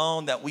us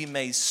alone that we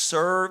may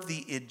serve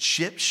the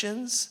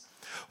Egyptians?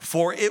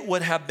 For it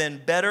would have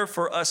been better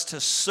for us to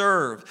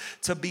serve,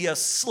 to be a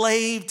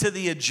slave to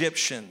the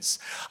Egyptians.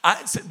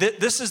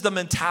 This is the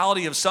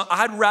mentality of some.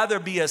 I'd rather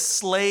be a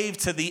slave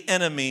to the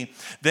enemy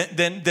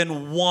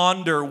than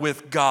wander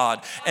with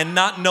God and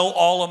not know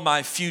all of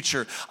my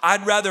future.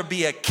 I'd rather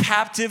be a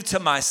captive to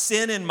my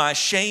sin and my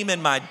shame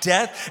and my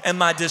death and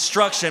my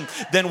destruction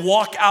than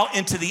walk out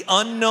into the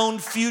unknown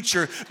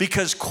future,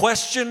 because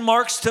question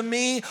marks to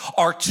me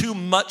are too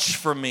much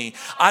for me.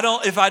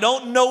 If I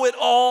don't know it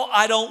all,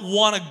 I don't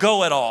want to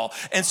go at all.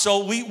 And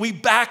so we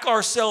back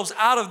ourselves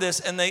out of this,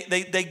 and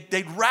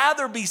they'd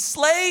rather be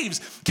slaves.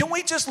 Can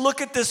we just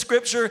look at this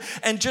scripture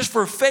and just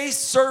for face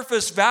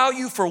surface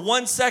value for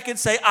 1 second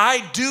say,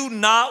 I do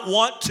not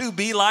want to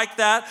be like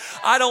that.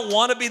 I don't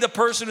want to be the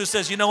person who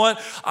says, you know what?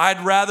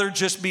 I'd rather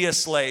just be a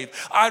slave.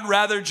 I'd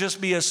rather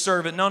just be a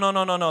servant. No.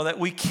 That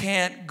we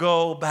can't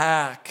go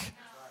back.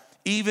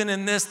 Even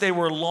in this, they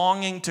were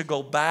longing to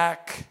go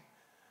back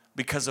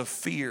because of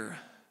fear.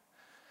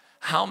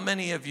 How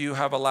many of you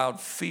have allowed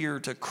fear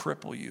to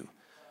cripple you?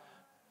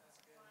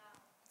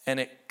 And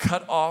it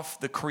cut off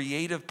the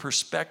creative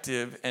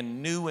perspective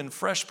and new and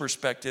fresh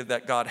perspective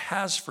that God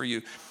has for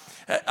you.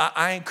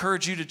 I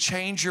encourage you to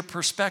change your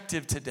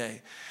perspective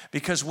today,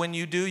 because when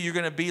you do, you're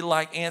going to be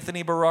like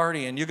Anthony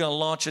Berardi, and you're going to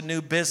launch a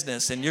new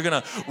business, and you're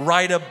going to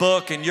write a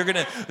book, and you're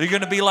going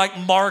to be like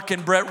Mark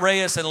and Brett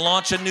Reyes and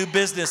launch a new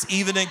business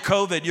even in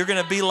COVID. You're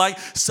going to be like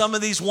some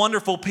of these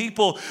wonderful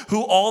people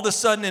who all of a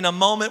sudden in a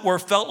moment where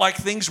felt like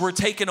things were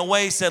taken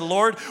away said,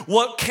 Lord,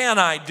 what can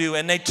I do?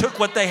 And they took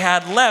what they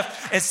had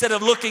left instead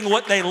of looking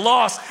what they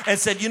lost and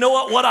said, you know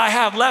what I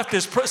have left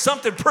is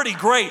something pretty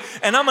great,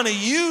 and I'm going to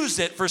use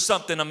it for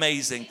something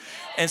amazing.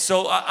 And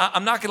so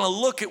I'm not going to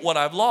look at what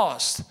I've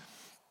lost,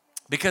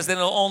 because then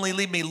it'll only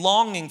leave me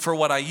longing for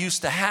what I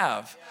used to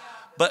have.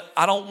 But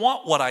I don't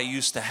want what I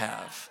used to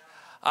have.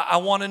 I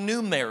want a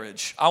new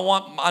marriage. I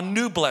want a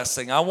new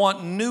blessing. I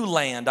want new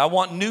land. I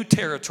want new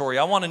territory.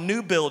 I want a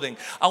new building.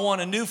 I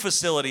want a new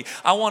facility.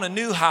 I want a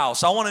new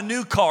house. I want a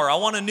new car. I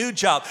want a new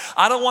job.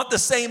 I don't want the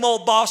same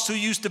old boss who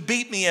used to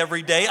beat me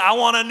every day. I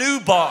want a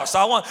new boss.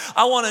 I want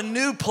a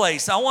new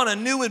place. I want a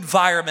new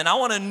environment. I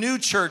want a new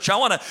church. I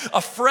want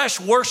a fresh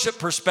worship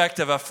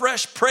perspective, a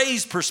fresh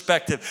praise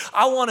perspective.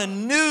 I want a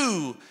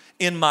new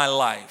in my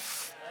life.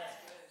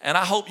 And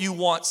I hope you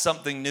want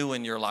something new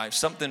in your life,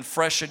 something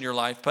fresh in your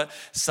life. But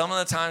some of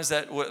the times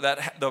that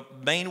the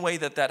main way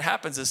that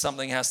happens is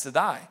something has to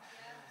die.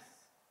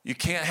 You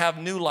can't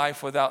have new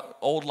life without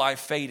old life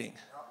fading.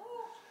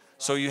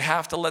 So you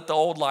have to let the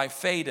old life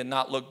fade and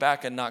not look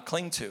back and not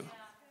cling to.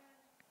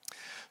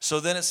 So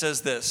then it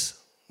says this,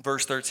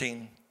 verse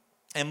 13.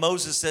 And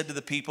Moses said to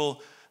the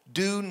people,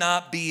 do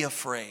not be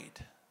afraid.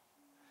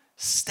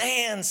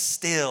 Stand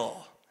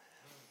still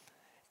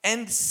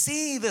and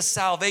see the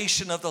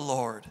salvation of the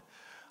Lord.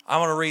 I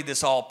want to read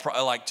this all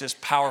like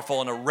just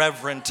powerful in a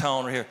reverent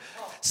tone here.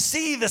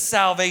 See the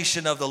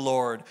salvation of the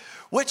Lord,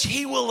 which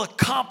he will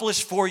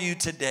accomplish for you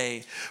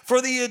today. For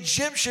the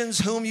Egyptians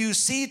whom you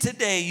see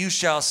today, you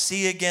shall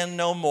see again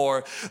no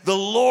more. The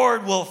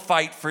Lord will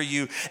fight for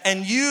you,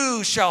 and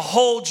you shall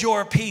hold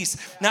your peace.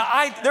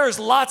 Now, there's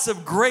lots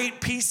of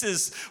great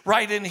pieces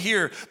right in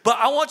here, but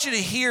I want you to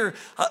hear,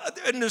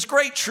 and there's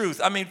great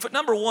truth. I mean,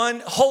 number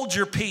one, hold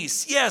your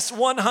peace. Yes,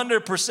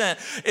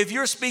 100%. If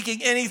you're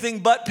speaking anything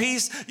but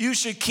peace, you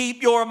should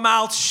keep your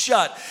mouth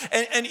shut.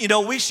 And you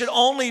know, we should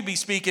only be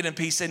speaking in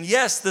peace. And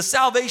yes, the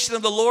salvation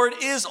of the Lord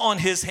is on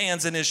his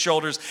hands and his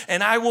shoulders,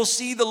 and I will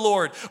see the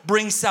Lord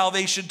bring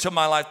salvation to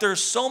my life.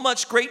 There's so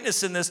much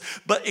greatness in this,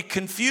 but it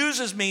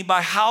confuses me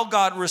by how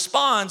God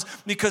responds,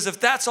 because if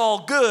that's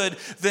all good,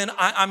 then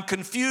I'm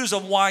confused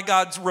on why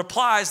God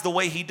replies the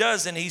way he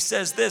does. And he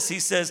says this,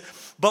 he says,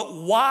 but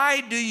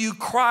why do you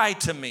cry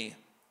to me?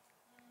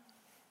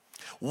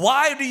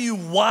 Why do you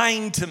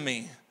whine to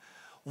me?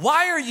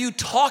 Why are you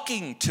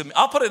talking to me?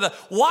 I'll put it,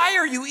 why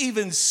are you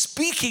even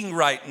speaking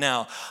right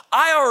now?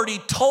 I already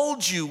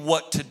told you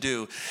what to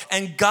do.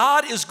 And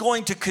God is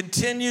going to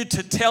continue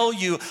to tell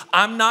you,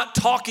 I'm not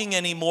talking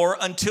anymore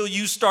until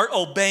you start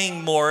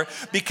obeying more,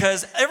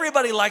 because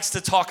everybody likes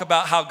to talk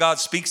about how God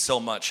speaks so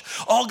much.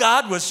 Oh,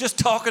 God was just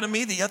talking to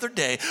me the other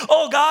day.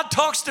 Oh, God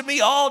talks to me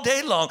all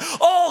day long.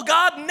 Oh,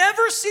 God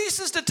never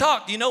ceases to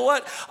talk. You know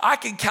what? I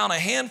can count a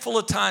handful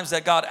of times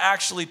that God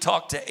actually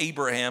talked to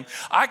Abraham.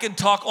 I can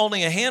talk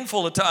only a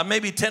handful of times,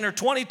 maybe 10 or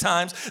 20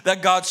 times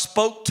that God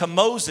spoke to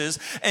Moses.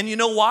 And you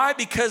know why?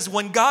 Because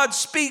when God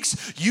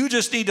speaks, you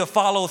just need to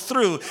follow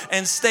through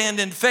and stand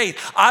in faith.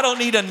 I don't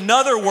need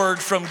another word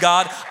from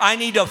God. I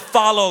need to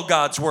follow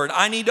God's word.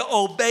 I need to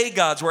obey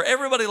God's word.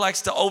 Everybody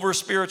likes to over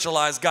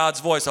spiritualize God's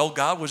voice. Oh,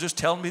 God was just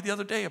telling me the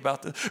other day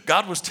about this.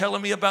 God was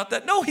telling me about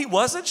that. No, he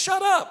wasn't.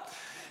 Shut up.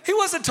 He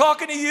wasn't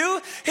talking to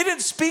you. He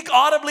didn't speak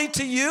audibly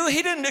to you.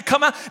 He didn't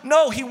come out.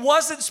 No, he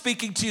wasn't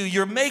speaking to you.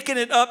 You're making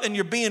it up and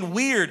you're being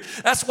weird.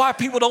 That's why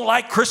people don't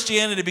like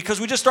Christianity, because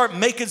we just start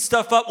making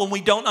stuff up when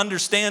we don't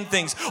understand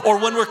things, or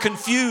when we're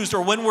confused,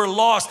 or when we're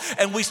lost,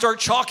 and we start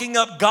chalking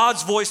up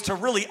God's voice to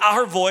really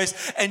our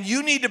voice. And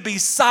you need to be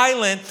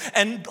silent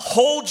and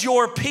hold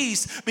your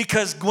peace,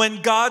 because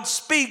when God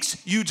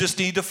speaks, you just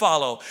need to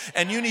follow,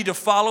 and you need to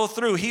follow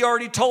through. He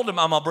already told him,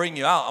 I'm going to bring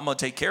you out. I'm going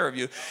to take care of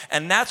you.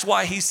 And that's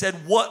why he said,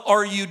 what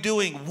are you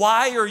doing?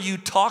 Why are you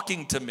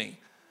talking to me?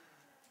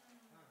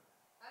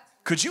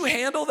 Could you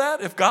handle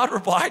that if God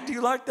replied to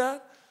you like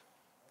that?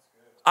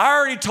 I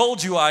already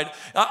told you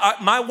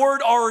my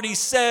word already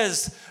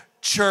says,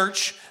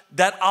 church,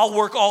 that I'll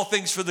work all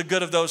things for the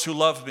good of those who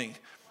love me.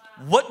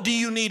 What do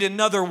you need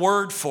another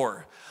word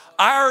for?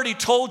 I already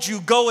told you,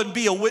 go and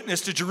be a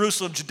witness to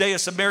Jerusalem, Judea,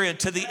 Samaria, and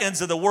to the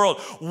ends of the world.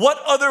 What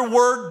other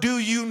word do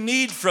you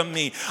need from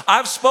me?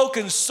 I've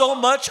spoken so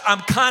much,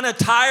 I'm kind of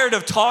tired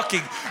of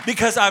talking,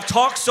 because I've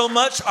talked so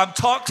much. I've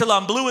talked till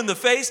I'm blue in the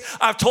face.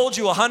 I've told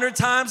you 100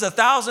 times,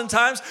 1,000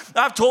 times.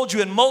 I've told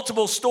you in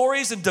multiple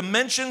stories and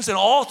dimensions and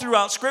all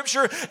throughout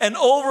Scripture and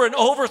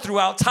over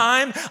throughout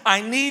time. I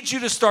need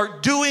you to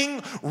start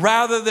doing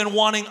rather than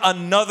wanting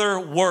another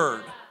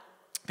word,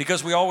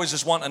 because we always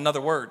just want another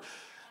word.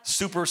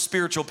 Super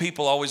spiritual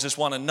people always just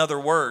want another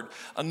word,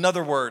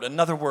 another word,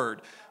 another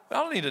word. I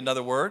don't need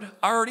another word.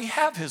 I already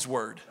have his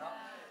word.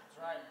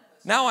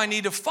 Now I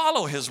need to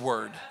follow his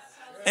word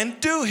and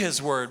do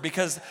his word,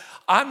 because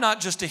I'm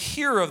not just a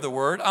hearer of the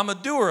word, I'm a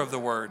doer of the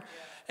word.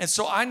 And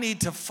so I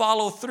need to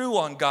follow through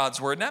on God's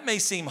word. And that may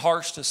seem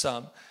harsh to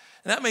some.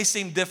 And that may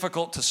seem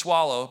difficult to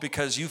swallow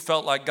because you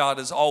felt like God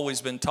has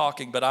always been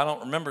talking, but I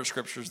don't remember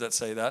scriptures that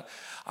say that.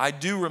 I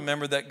do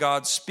remember that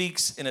God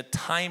speaks in a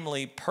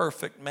timely,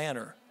 perfect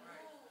manner.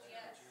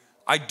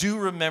 I do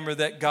remember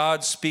that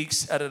God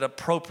speaks at an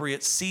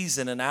appropriate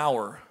season and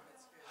hour.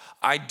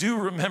 I do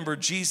remember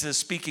Jesus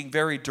speaking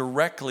very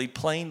directly,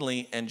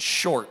 plainly, and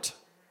short.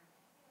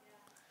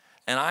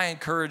 And I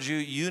encourage you,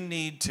 you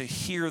need to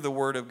hear the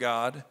word of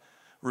God,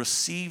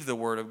 receive the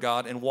word of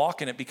God, and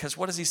walk in it, because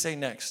what does he say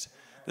next?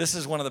 This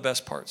is one of the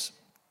best parts.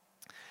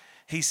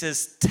 He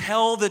says,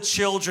 tell the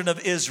children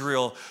of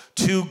Israel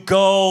to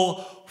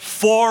go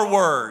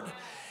forward.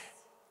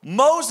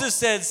 Moses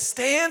said,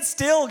 stand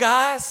still,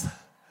 guys.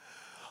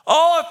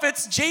 Oh, if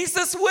it's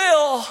Jesus'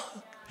 will,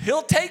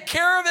 he'll take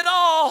care of it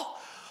all.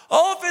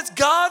 Oh, if it's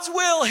God's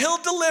will,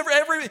 he'll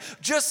deliver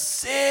just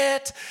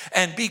sit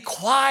and be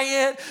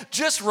quiet.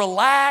 Just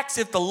relax.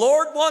 If the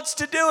Lord wants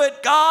to do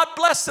it, God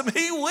bless him,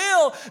 he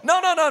will.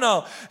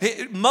 No.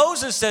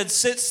 Moses said,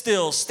 sit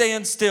still,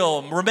 stand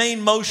still, remain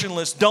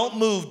motionless, don't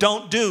move,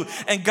 don't do.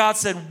 And God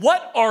said,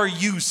 what are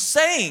you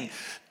saying?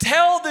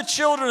 Tell the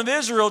children of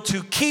Israel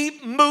to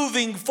keep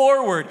moving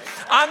forward.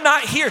 I'm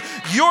not here.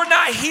 You're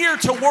not here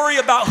to worry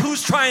about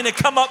who's trying to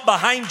come up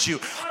behind you.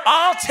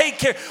 I'll take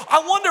care.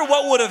 I wonder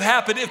what would have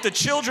happened if the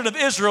children of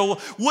Israel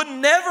would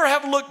never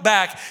have looked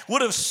back,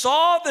 would have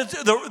saw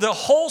the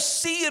whole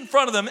sea in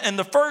front of them, and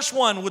the first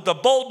one with the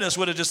boldness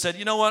would have just said,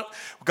 you know what?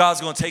 God's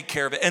going to take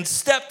care of it, and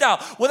stepped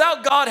out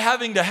without God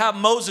having to have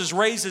Moses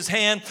raise his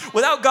hand,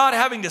 without God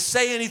having to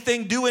say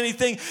anything, do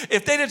anything.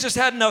 If they'd have just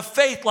had enough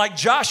faith like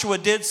Joshua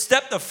did,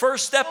 step the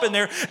first step in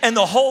there and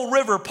the whole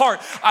river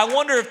part. I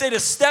wonder if they'd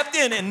have stepped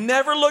in and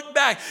never looked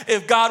back,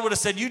 if God would have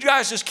said, you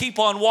guys just keep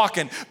on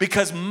walking,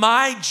 because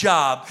my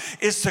job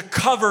is to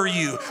cover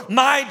you.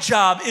 My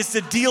job is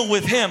to deal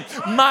with him.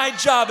 My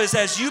job is,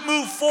 as you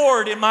move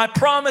forward in my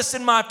promise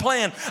and my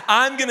plan,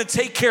 I'm going to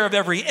take care of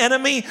every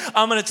enemy.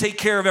 I'm going to take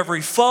care of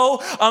every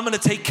foe. I'm going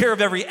to take care of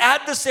every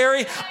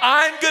adversary.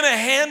 I'm going to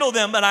handle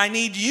them, but I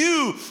need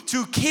you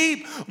to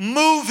keep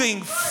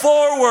moving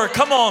forward.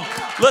 Come on,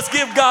 let's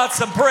give God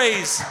some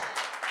praise.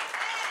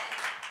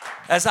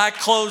 As I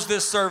close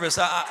this service,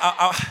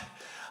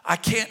 I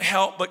can't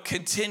help but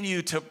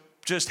continue to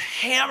just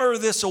hammer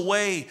this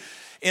away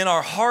in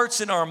our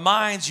hearts and our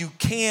minds. You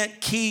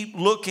can't keep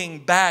looking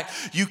back.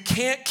 You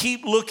can't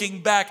keep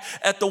looking back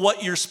at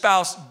what your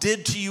spouse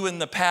did to you in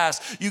the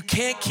past. You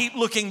can't keep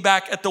looking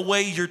back at the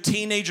way your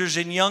teenagers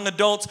and young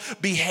adults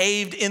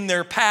behaved in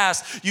their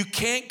past. You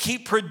can't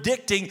keep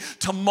predicting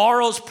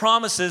tomorrow's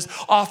promises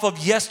off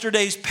of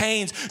yesterday's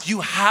pains. You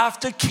have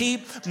to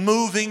keep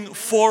moving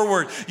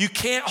forward. You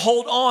can't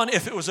hold on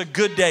if it was a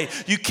good day.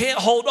 You can't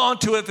hold on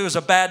to it if it was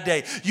a bad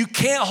day. You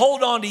can't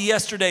hold on to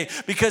yesterday,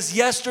 because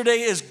yesterday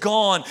is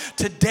gone.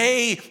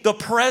 Today, the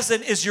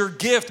present is your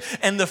gift,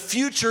 and the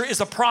future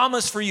is a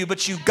promise for you,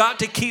 but you've got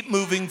to keep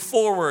moving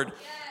forward,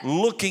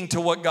 looking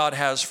to what God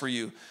has for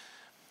you.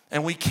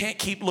 And we can't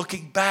keep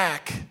looking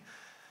back.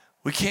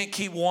 We can't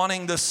keep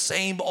wanting the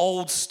same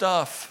old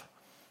stuff.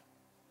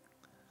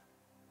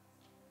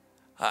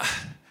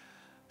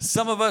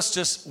 Some of us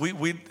just,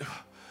 we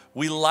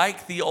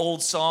like the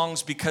old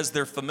songs because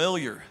they're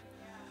familiar.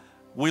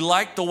 We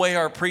like the way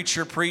our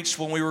preacher preached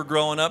when we were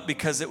growing up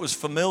because it was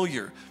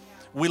familiar.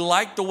 We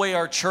liked the way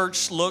our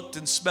church looked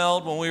and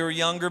smelled when we were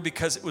younger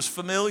because it was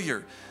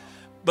familiar.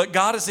 But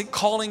God isn't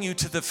calling you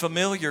to the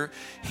familiar.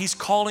 He's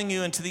calling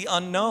you into the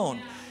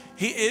unknown.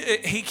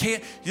 He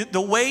can't. The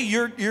way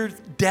your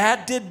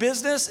dad did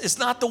business is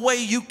not the way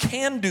you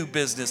can do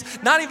business.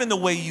 Not even the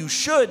way you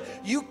should.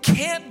 You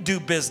can't do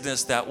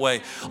business that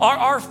way.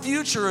 Our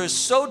future is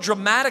so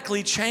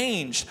dramatically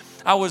changed.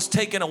 I was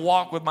taking a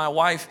walk with my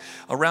wife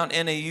around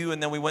NAU,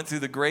 and then we went through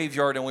the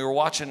graveyard, and we were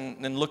watching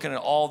and looking at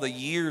all the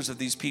years of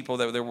these people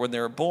that were when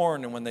they were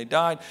born and when they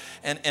died.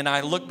 And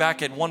I looked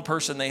back at one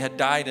person, they had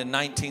died in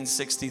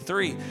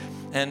 1963.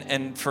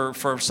 And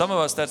for some of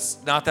us, that's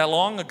not that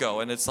long ago.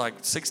 And it's like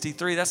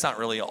 63, that's not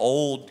really an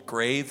old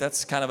grave.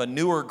 That's kind of a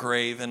newer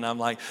grave. And I'm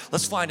like,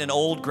 let's find an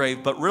old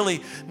grave. But really,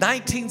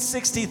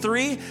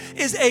 1963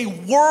 is a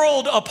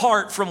world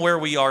apart from where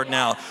we are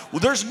now.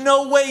 Well, there's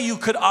no way you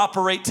could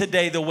operate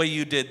today the way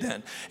you did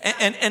then.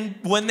 And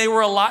when they were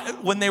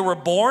alive, when they were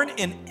born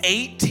in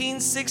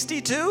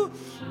 1862,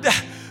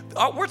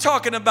 we're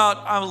talking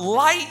about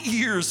light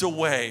years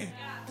away.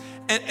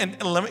 And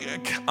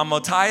I'm gonna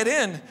tie it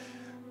in.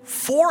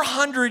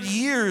 400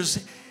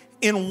 years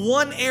in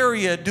one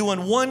area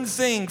doing one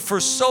thing for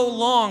so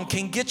long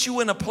can get you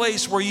in a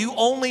place where you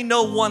only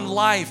know one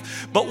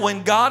life. But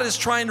when God is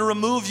trying to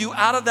remove you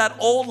out of that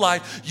old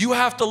life, you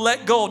have to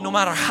let go no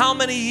matter how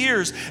many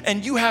years,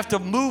 and you have to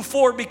move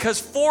forward,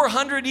 because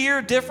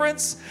 400-year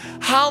difference,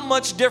 how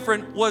much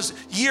different was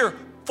year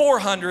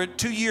 400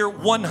 to year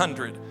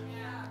 100.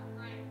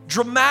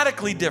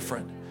 Dramatically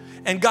different.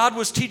 And God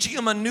was teaching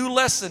him a new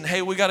lesson.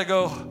 Hey, we got to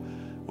go.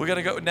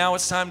 Now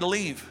it's time to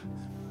leave.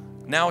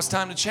 Now it's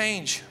time to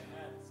change.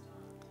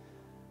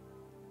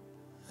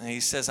 And he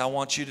says, I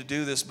want you to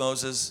do this,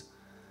 Moses,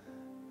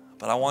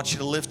 but I want you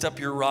to lift up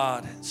your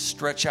rod,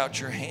 stretch out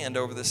your hand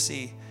over the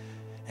sea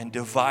and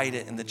divide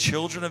it. And the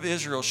children of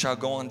Israel shall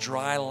go on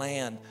dry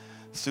land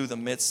through the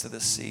midst of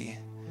the sea.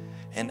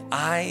 And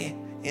I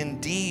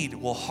indeed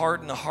will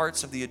harden the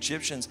hearts of the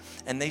Egyptians,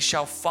 and they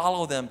shall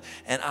follow them,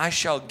 and I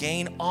shall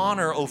gain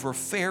honor over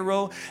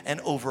Pharaoh and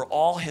over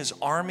all his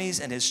armies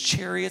and his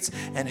chariots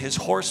and his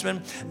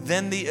horsemen.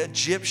 Then the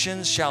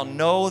Egyptians shall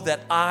know that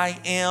I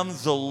am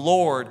the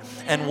Lord.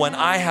 And when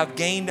I have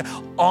gained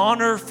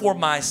honor for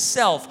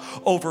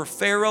myself over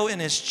Pharaoh and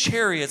his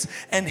chariots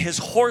and his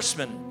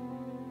horsemen,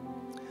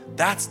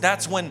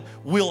 that's when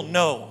we'll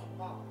know.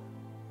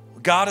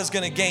 God is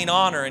going to gain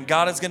honor, and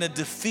God is going to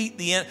defeat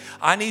the enemy.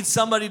 I need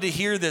somebody to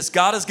hear this.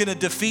 God is going to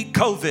defeat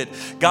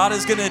COVID. God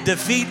is going to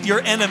defeat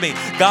your enemy.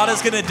 God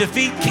is going to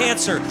defeat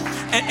cancer.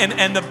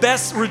 And the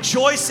best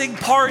rejoicing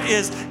part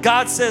is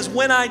God says,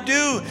 when I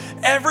do,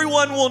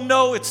 everyone will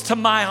know it's to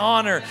my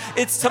honor.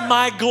 It's to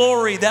my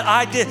glory that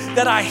I did,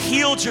 that I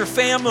healed your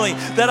family,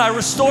 that I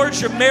restored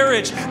your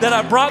marriage, that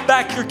I brought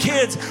back your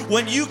kids.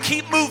 When you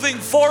keep moving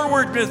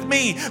forward with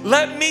me,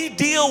 let me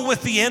deal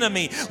with the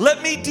enemy.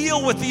 Let me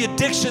deal with the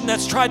addiction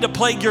that's tried to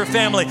plague your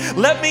family.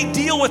 Let me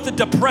deal with the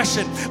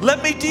depression.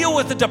 Let me deal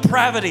with the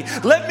depravity.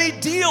 Let me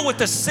deal with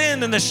the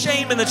sin and the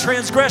shame and the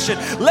transgression.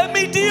 Let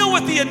me deal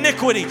with the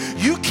iniquity.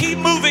 You keep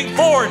moving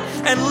forward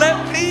and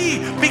let me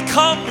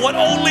become what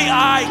only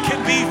I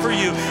can be for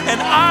you.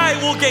 And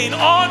I will gain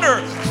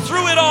honor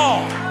through it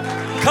all.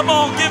 Come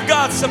on, give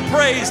God some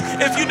praise.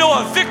 If you know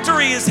a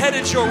victory is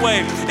headed your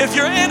way, if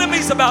your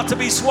enemy's about to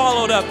be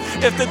swallowed up,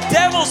 if the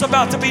devil's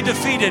about to be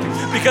defeated,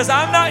 because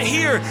I'm not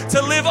here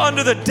to live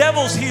under the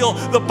devil's heel.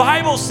 The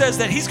Bible says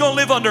that he's going to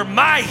live under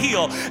my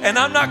heel, and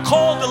I'm not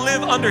called to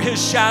live under his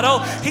shadow.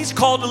 He's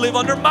called to live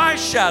under my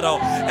shadow,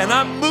 and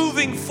I'm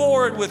moving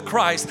forward with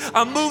Christ.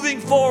 I'm moving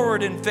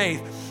forward in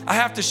faith. I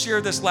have to share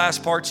this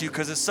last part to you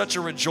because it's such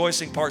a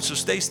rejoicing part, so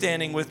stay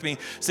standing with me.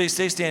 Stay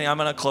standing. I'm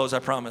going to close, I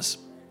promise.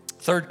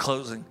 Third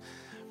closing.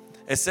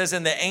 It says,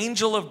 and the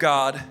angel of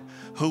God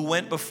who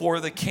went before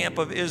the camp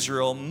of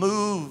Israel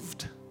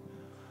moved.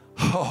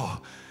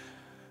 Oh,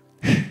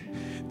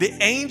 the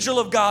angel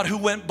of God who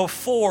went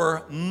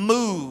before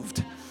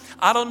moved.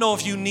 I don't know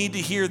if you need to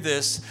hear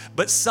this,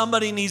 but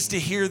somebody needs to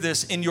hear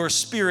this in your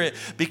spirit,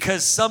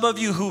 because some of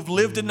you who've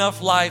lived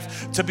enough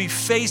life to be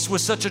faced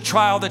with such a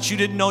trial that you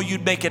didn't know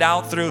you'd make it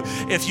out through,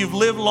 if you've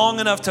lived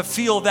long enough to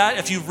feel that,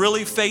 if you've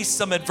really faced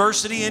some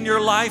adversity in your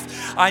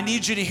life, I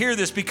need you to hear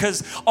this,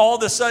 because all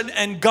of a sudden,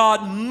 and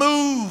God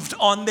moved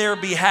on their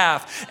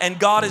behalf, and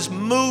God is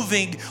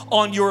moving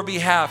on your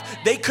behalf.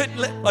 They could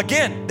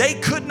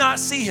not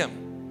see him,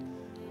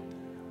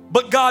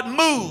 but God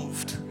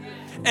moved.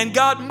 And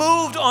God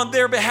moved on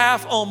their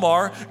behalf,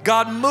 Omar.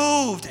 God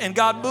moved, and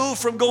God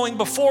moved from going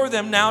before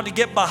them now to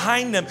get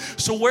behind them.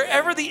 So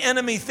wherever the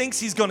enemy thinks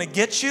he's going to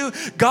get you,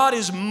 God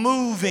is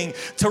moving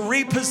to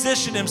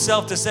reposition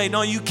himself to say,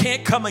 no, you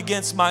can't come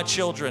against my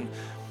children.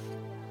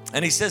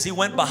 And he says he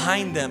went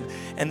behind them,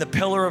 and the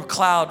pillar of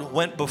cloud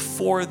went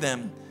before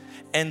them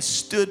and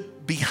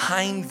stood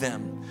behind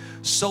them.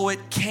 So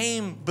it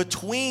came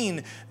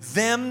between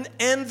them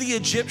and the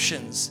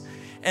Egyptians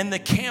and the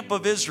camp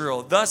of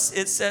Israel. Thus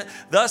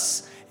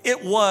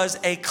it was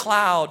a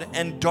cloud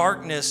and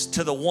darkness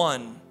to the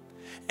one,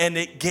 and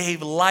it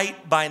gave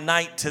light by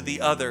night to the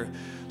other,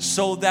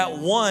 so that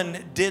one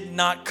did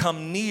not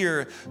come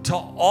near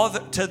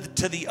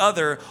to the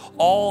other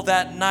all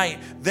that night.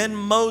 Then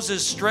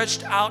Moses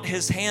stretched out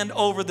his hand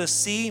over the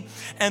sea,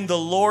 and the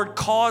Lord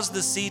caused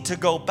the sea to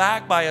go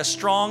back by a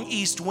strong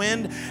east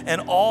wind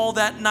and all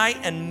that night,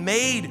 and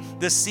made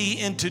the sea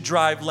into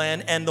dry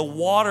land, and the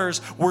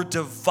waters were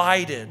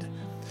divided.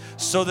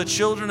 So the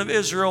children of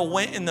Israel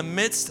went in the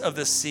midst of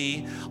the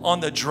sea on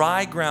the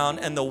dry ground,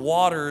 and the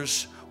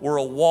waters were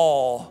a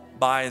wall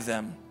by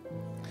them.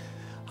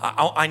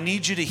 I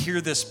need you to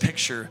hear this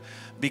picture,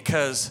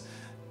 because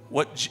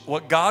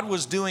what God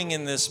was doing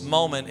in this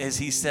moment is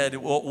he said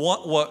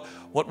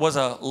what was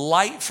a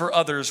light for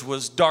others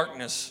was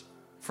darkness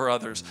for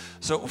others.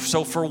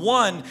 So for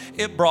one,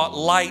 it brought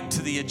light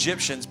to the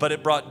Egyptians, but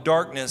it brought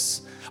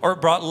darkness, or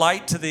it brought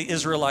light to the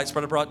Israelites,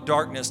 but it brought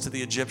darkness to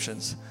the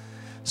Egyptians.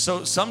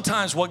 So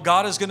sometimes what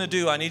God is going to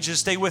do, I need you to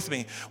stay with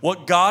me.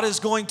 What God is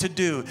going to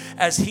do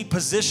as he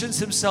positions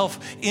himself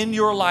in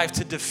your life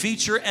to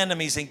defeat your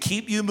enemies and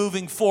keep you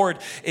moving forward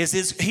is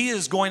he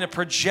is going to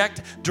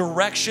project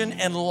direction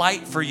and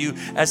light for you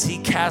as he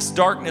casts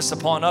darkness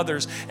upon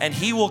others, and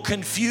he will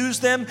confuse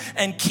them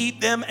and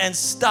keep them and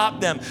stop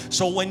them.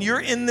 So when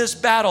you're in this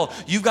battle,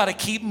 you've got to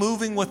keep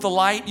moving with the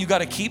light. You got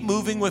to keep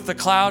moving with the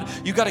cloud.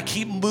 You got to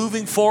keep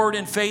moving forward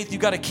in faith. You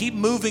got to keep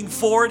moving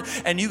forward,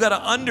 and you got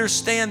to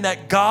understand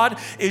that God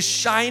is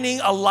shining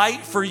a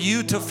light for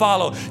you to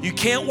follow. You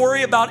can't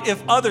worry about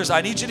if others,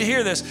 I need you to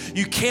hear this,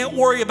 you can't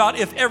worry about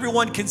if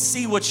everyone can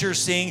see what you're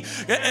seeing,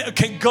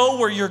 can go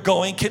where you're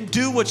going, can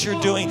do what you're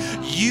doing.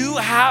 You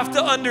have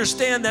to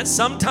understand that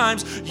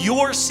sometimes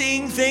you're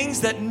seeing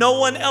things that no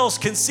one else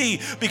can see,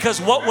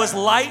 because what was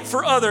light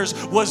for others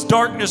was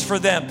darkness for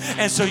them.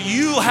 And so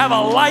you have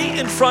a light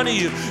in front of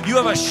you. You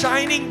have a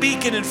shining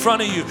beacon in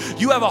front of you.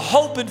 You have a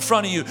hope in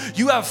front of you.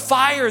 You have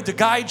fire to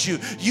guide you.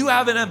 You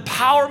have an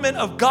empowerment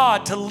of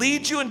God to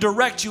lead you and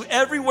direct you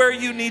everywhere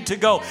you need to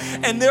go.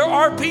 And there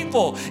are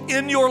people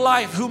in your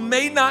life who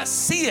may not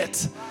see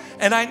it.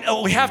 And I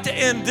know we have to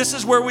end. This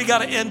is where we got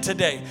to end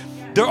today.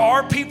 There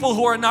are people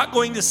who are not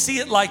going to see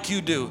it like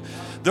you do.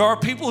 There are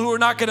people who are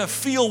not going to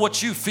feel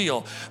what you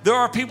feel. There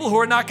are people who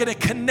are not going to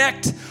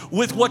connect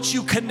with what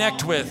you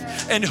connect with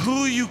and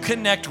who you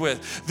connect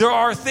with. There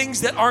are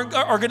things that are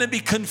going to be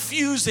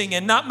confusing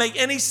and not make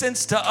any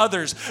sense to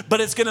others,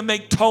 but it's going to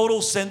make total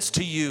sense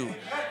to you.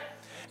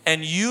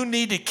 And you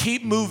need to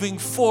keep moving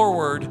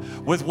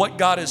forward with what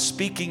God is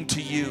speaking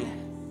to you.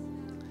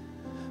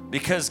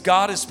 Because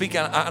God is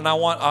speaking, and I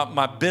want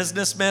my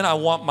businessmen, I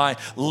want my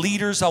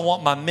leaders, I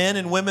want my men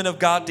and women of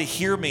God to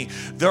hear me.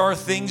 There are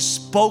things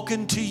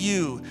spoken to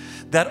you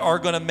that are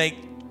going to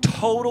make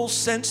total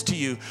sense to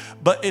you,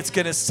 but it's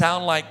going to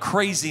sound like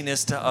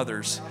craziness to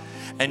others.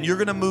 And you're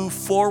going to move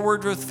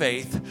forward with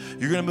faith.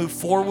 You're going to move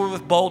forward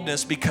with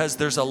boldness because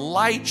there's a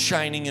light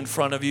shining in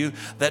front of you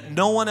that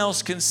no one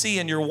else can see.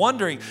 And you're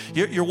wondering,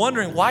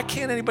 why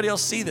can't anybody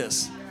else see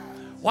this?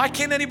 Why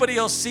can't anybody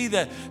else see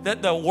that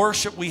the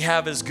worship we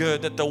have is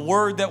good, that the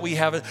word that we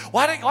have is,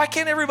 why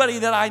can't everybody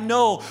that I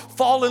know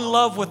fall in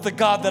love with the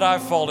God that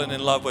I've fallen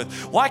in love with?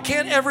 Why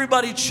can't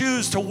everybody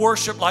choose to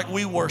worship like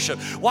we worship?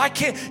 Why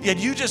can't, and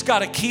you just got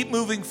to keep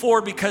moving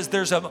forward because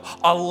there's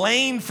a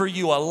lane for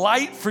you, a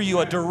light for you,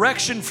 a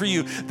direction for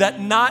you that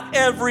not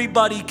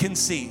everybody can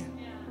see.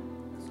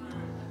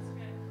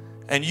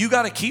 And you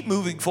got to keep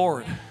moving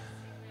forward.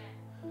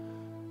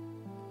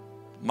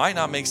 Might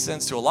not make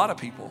sense to a lot of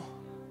people,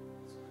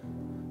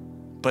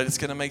 but it's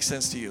going to make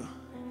sense to you.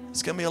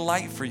 It's going to be a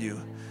light for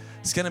you.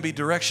 It's going to be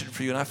direction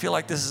for you. And I feel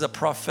like this is a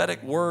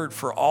prophetic word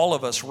for all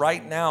of us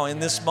right now in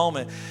this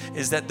moment,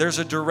 is that there's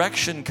a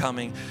direction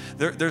coming.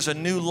 There's a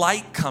new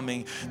light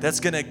coming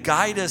that's going to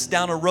guide us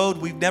down a road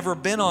we've never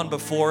been on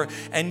before,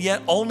 and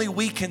yet only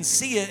we can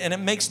see it. And it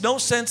makes no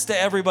sense to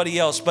everybody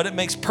else, but it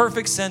makes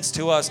perfect sense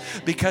to us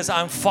because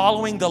I'm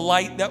following the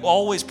light that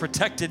always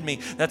protected me,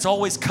 that's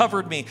always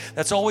covered me,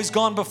 that's always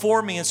gone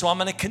before me. And so I'm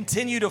going to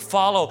continue to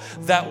follow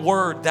that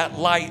word, that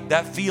light,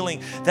 that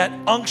feeling, that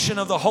unction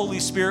of the Holy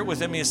Spirit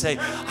within me and say,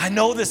 I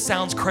know this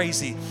sounds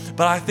crazy,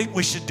 but I think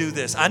we should do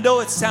this. I know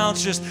it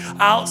sounds just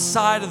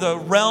outside of the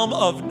realm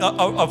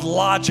of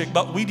logic,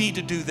 but we need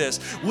to do this.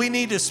 We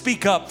need to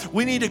speak up.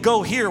 We need to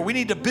go here. We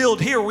need to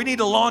build here. We need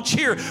to launch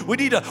here. We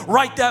need to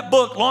write that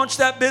book, launch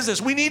that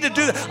business. We need to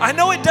do that. I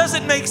know it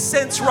doesn't make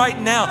sense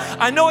right now.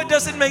 I know it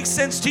doesn't make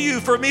sense to you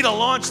for me to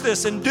launch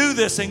this and do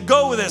this and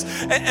go with this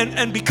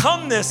and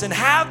become this and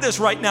have this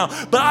right now.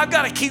 But I've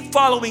got to keep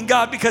following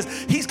God because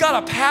He's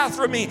got a path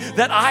for me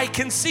that I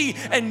can see,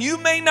 and you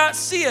may not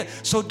see it.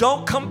 So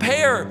don't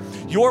compare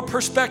your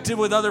perspective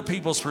with other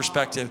people's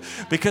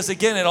perspective, because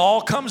again, it all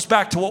comes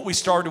back to what we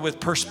started with,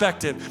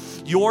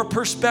 perspective. Your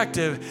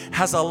perspective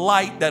has a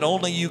light that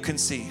only you can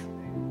see.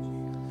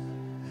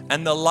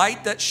 And the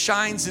light that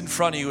shines in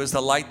front of you is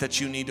the light that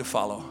you need to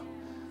follow.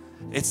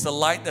 It's the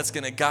light that's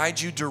going to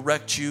guide you,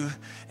 direct you,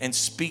 and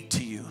speak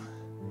to you.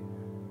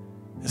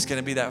 It's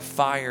going to be that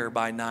fire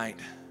by night,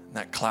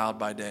 that cloud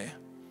by day,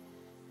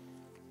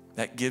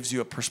 that gives you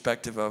a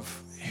perspective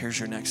of, here's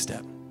your next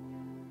step.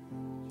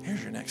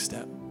 Here's your next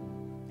step.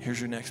 Here's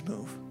your next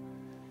move.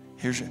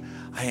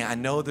 I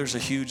know there's a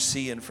huge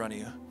sea in front of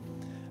you,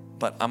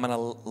 but I'm going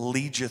to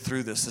lead you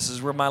through this. This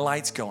is where my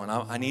light's going.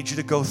 I need you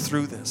to go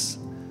through this.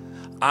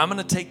 I'm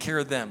going to take care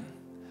of them.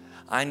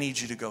 I need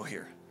you to go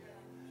here.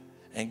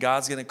 And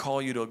God's going to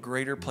call you to a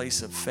greater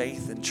place of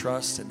faith and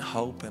trust and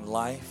hope and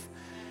life.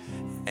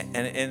 And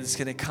it's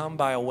going to come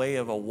by a way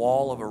of a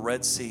wall of a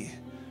Red Sea.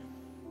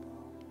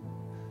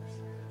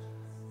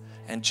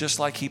 And just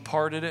like He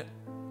parted it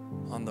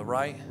on the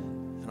right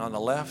and on the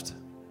left,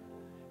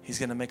 He's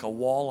going to make a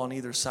wall on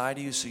either side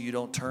of you so you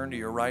don't turn to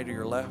your right or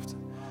your left,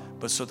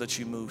 but so that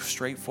you move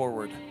straight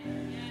forward.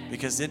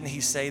 Because didn't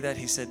He say that?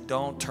 He said,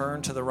 don't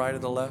turn to the right or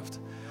the left,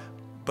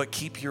 but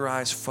keep your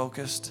eyes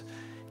focused.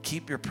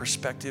 Keep your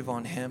perspective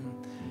on Him.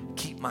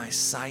 Keep my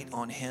sight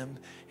on Him.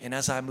 And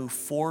as I move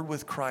forward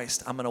with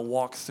Christ, I'm going to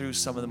walk through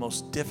some of the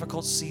most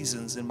difficult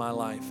seasons in my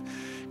life,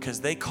 because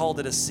they called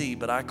it a sea,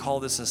 but I call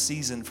this a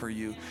season for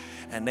you.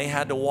 And they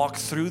had to walk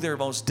through their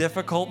most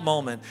difficult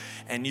moment.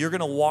 And you're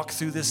going to walk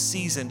through this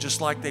season just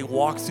like they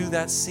walked through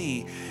that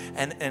sea.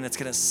 And it's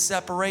going to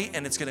separate,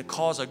 and it's going to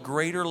cause a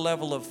greater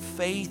level of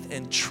faith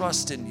and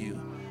trust in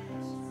you.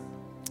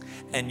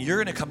 And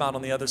you're going to come out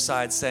on the other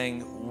side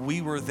saying,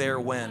 we were there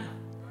when.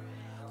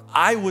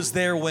 I was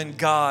there when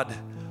God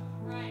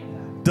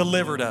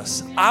delivered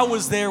us. I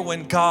was there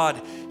when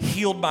God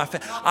healed my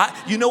family.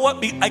 You know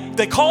what?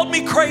 They called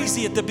me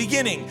crazy at the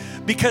beginning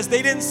because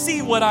they didn't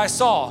see what I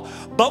saw.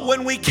 But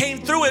when we came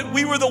through it,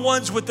 we were the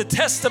ones with the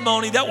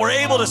testimony that were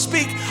able to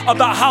speak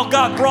about how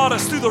God brought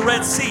us through the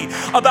Red Sea,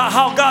 about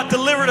how God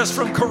delivered us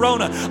from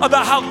Corona,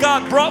 about how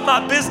God brought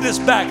my business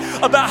back,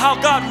 about how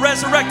God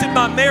resurrected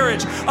my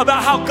marriage,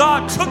 about how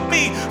God took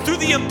me through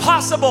the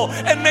impossible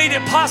and made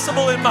it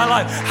possible in my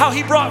life, how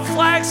He brought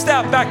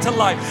Flagstaff back to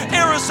life,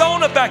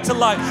 Arizona back to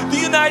life, the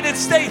United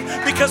States,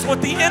 because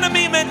what the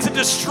enemy meant to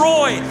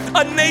destroy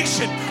a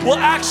nation will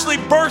actually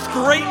birth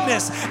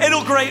greatness.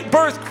 It'll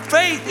birth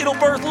faith. It'll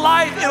birth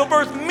life. It'll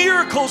birth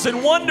miracles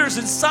and wonders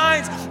and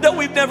signs that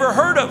we've never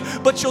heard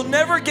of. But you'll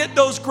never get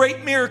those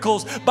great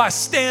miracles by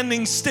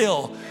standing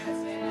still.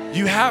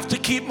 You have to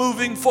keep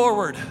moving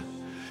forward.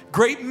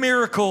 Great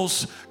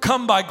miracles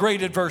come by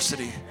great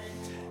adversity.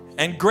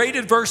 And great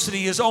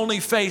adversity is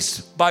only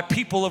faced by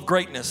people of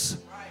greatness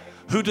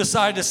who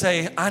decide to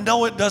say, I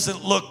know it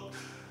doesn't look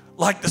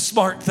like the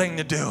smart thing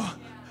to do.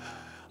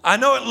 I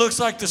know it looks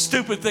like the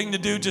stupid thing to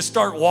do, just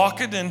start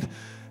walking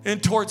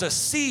and towards a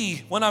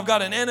sea when I've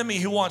got an enemy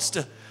who wants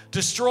to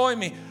destroy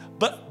me.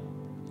 But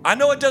I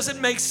know it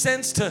doesn't make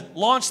sense to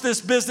launch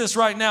this business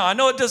right now. I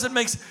know it doesn't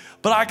make sense,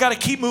 but I got to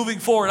keep moving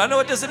forward. I know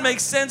it doesn't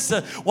make sense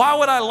to, why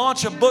would I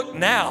launch a book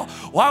now?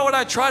 Why would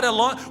I try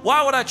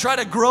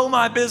to grow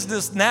my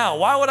business now?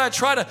 Why would I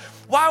try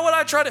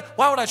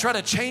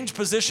to change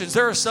positions?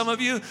 There are some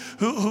of you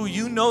who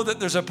you know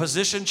that there's a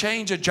position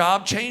change, a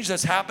job change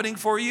that's happening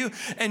for you,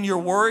 and you're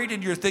worried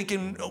and you're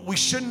thinking, we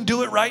shouldn't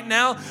do it right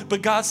now.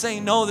 But God's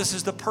saying, no, this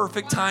is the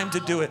perfect time to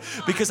do it,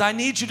 because I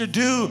need you to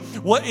do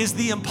what is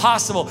the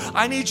impossible.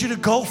 I need you to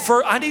go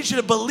for, I need you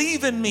to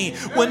believe in me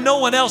when no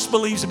one else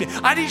believes in me.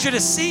 I need you to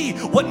see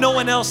what no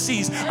one else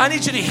sees. I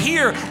need you to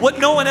hear what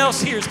no one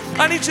else hears.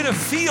 I need you to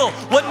feel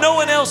what no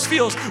one else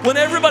feels. When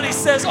everybody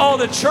says, oh,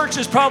 the church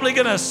is probably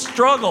going to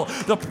struggle.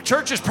 The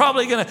church is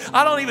probably going to,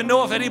 I don't even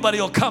know if anybody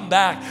will come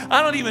back.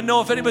 I don't even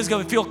know if anybody's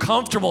going to feel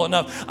comfortable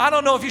enough. I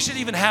don't know if you should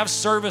even have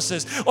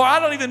services, or I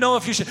don't even know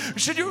if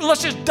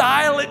let's just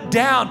dial it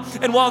down.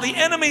 And while the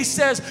enemy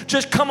says,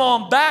 just come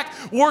on back,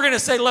 we're going to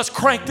say, let's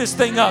crank this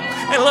thing up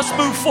and let's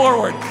move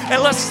forward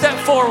and let's step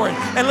forward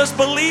and let's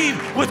believe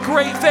with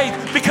great faith,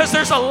 because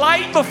there's a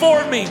light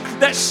before me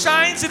that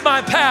shines in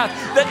my path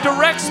that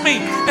directs me.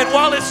 And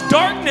while it's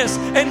darkness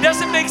and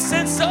doesn't make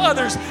sense to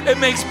others, it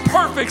makes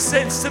perfect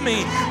sense to me.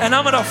 And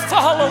I'm going to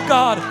follow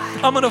God.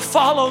 I'm going to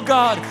follow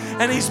God.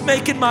 And He's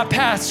making my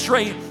path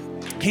straight.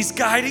 He's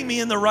guiding me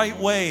in the right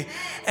way.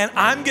 And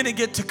I'm going to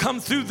get to come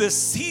through this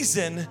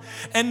season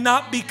and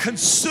not be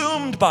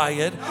consumed by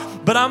it,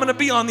 but I'm going to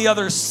be on the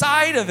other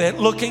side of it,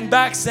 looking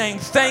back saying,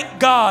 thank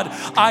God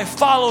I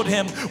followed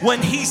Him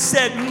when He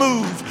said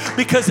move.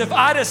 Because if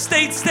I'd have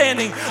stayed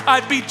standing,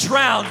 I'd be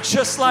drowned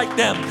just like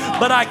them.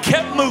 But I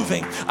kept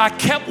moving. I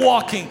kept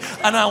walking,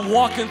 and I'm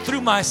walking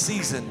through my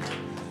season.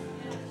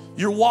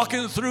 You're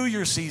walking through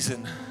your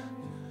season.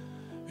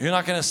 You're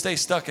not going to stay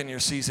stuck in your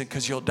season,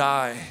 because you'll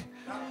die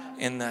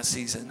in that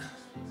season.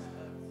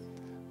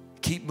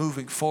 Keep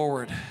moving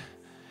forward.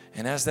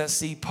 And as that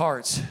sea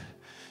parts,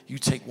 you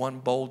take one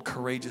bold,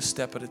 courageous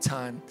step at a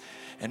time.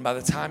 And by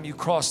the time you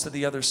cross to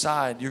the other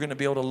side, you're going to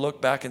be able to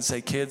look back and say,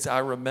 kids, I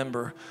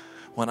remember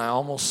when I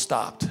almost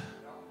stopped.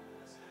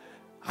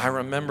 I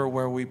remember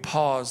where we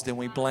paused and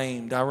we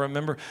blamed.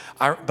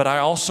 But I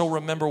also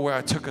remember where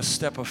I took a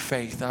step of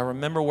faith. I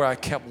remember where I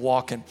kept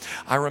walking.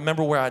 I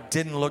remember where I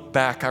didn't look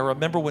back. I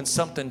remember when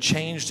something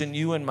changed in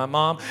you and my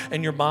mom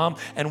and your mom,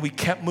 and we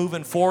kept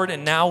moving forward,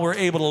 and now we're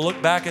able to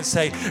look back and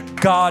say,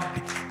 God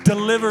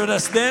delivered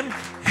us then,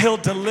 He'll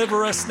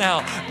deliver us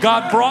now.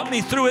 God brought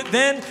me through it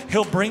then,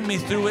 He'll bring me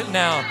through it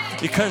now.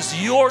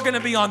 Because you're going to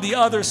be on the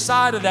other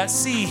side of that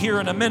sea here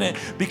in a minute,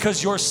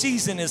 because your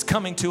season is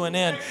coming to an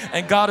end,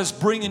 and God is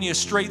bringing you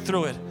straight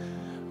through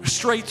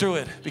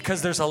it,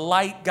 because there's a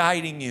light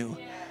guiding you.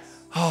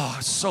 Oh,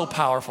 it's so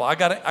powerful. I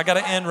got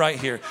to end right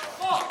here.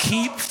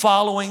 Keep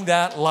following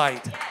that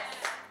light.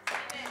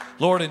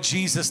 Lord, in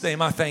Jesus' name,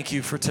 I thank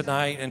you for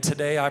tonight and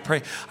today. I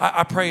pray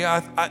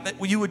that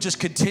you would just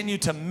continue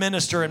to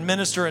minister and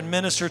minister and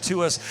minister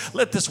to us.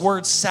 Let this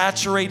word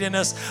saturate in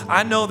us.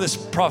 I know this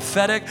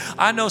prophetic.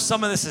 I know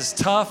some of this is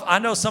tough. I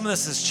know some of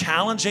this is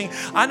challenging.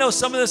 I know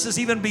some of this is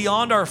even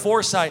beyond our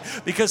foresight,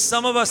 because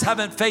some of us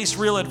haven't faced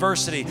real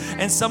adversity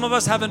and some of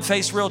us haven't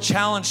faced real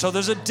challenge. So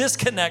there's a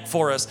disconnect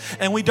for us,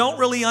 and we don't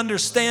really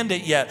understand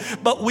it yet,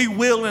 but we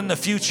will in the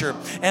future.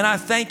 And I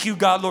thank you,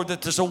 God, Lord,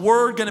 that there's a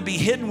word going to be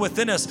hidden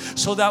within us,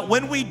 so that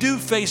when we do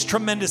face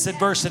tremendous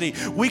adversity,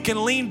 we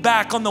can lean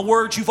back on the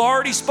words you've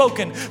already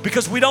spoken,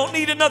 because we don't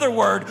need another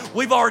word.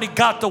 We've already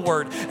got the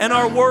word. And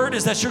our word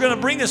is that you're going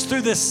to bring us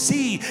through this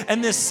sea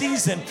and this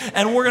season,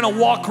 and we're going to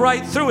walk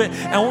right through it,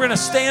 and we're going to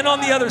stand on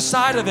the other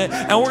side of it,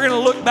 and we're going to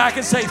look back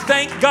and say,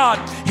 thank God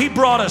He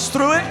brought us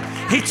through it.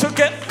 He took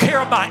care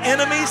of my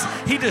enemies.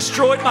 He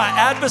destroyed my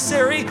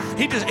adversary.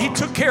 He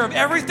took care of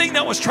everything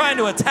that was trying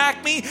to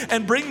attack me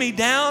and bring me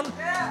down.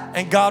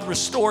 And God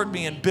restored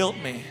me and built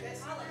me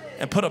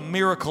and put a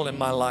miracle in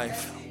my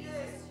life.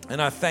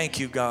 And I thank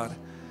you, God.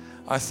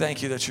 I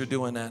thank you that you're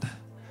doing that.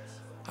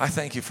 I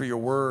thank you for your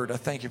word. I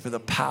thank you for the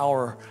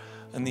power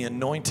and the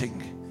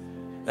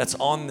anointing that's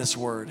on this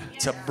word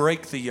to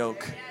break the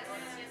yoke.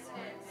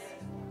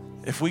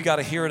 If we got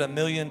to hear it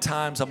 1,000,000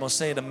 times, I'm going to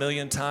say it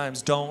 1,000,000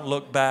 times. Don't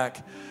look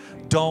back.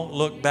 Don't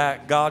look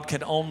back. God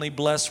can only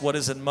bless what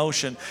is in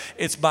motion.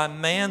 It's by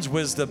man's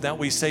wisdom that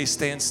we say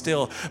stand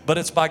still, but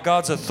it's by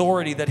God's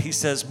authority that he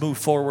says move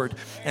forward.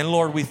 And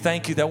Lord, we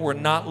thank you that we're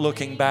not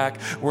looking back.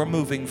 We're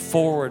moving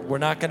forward. We're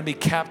not going to be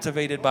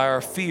captivated by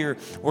our fear.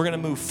 We're going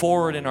to move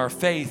forward in our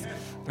faith.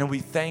 And we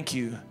thank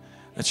you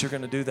that you're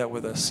going to do that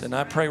with us. And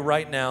I pray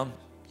right now,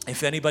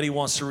 if anybody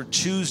wants to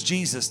choose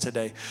Jesus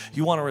today,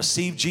 you want to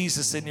receive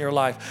Jesus in your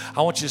life,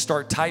 I want you to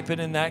start typing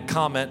in that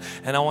comment,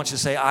 and I want you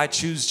to say, I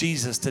choose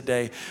Jesus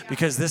today,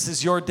 because this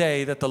is your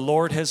day that the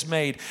Lord has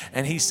made,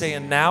 and he's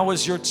saying now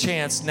is your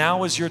chance,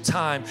 now is your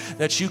time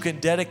that you can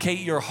dedicate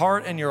your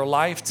heart and your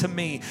life to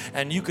me,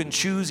 and you can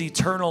choose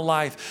eternal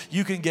life.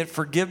 You can get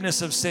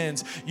forgiveness of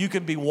sins. You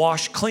can be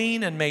washed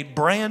clean and made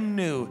brand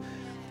new.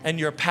 And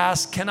your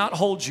past cannot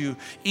hold you.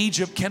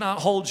 Egypt cannot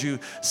hold you.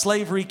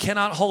 Slavery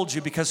cannot hold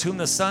you, because whom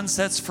the Son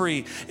sets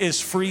free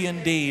is free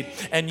indeed.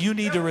 And you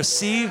need to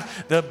receive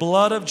the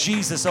blood of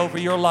Jesus over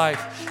your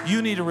life.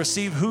 You need to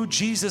receive who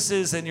Jesus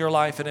is in your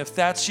life. And if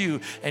that's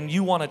you and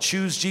you want to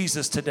choose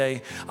Jesus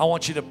today, I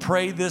want you to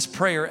pray this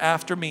prayer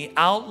after me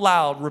out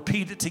loud.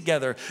 Repeat it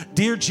together.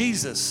 Dear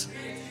Jesus,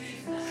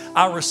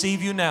 I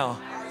receive you now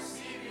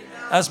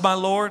as my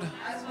Lord,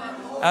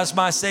 as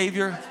my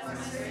Savior,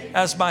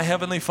 as my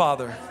Heavenly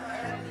Father.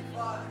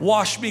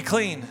 Wash me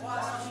clean.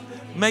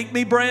 Make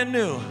me brand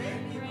new.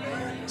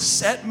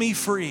 Set me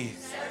free.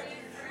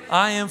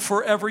 I am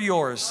forever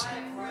yours.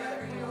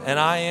 And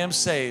I am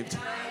saved.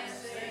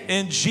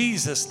 In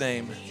Jesus'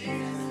 name.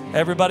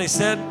 Everybody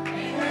said,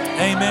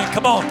 amen.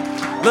 Come on.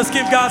 Let's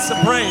give God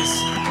some praise.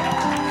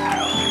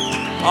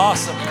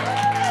 Awesome.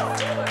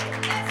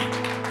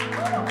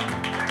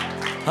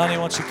 Honey, why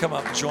don't you come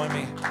up and join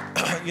me?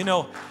 You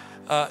know,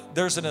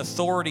 there's an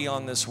authority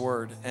on this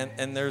word,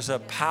 and there's a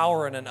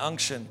power and an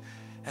unction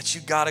that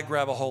you got to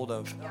grab a hold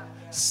of.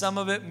 Some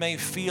of it may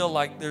feel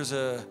like there's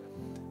a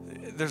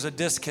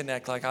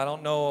disconnect, like I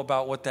don't know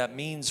about what that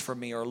means for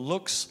me or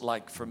looks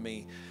like for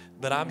me.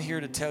 But I'm here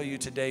to tell you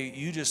today,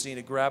 you just need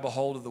to grab a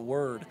hold of the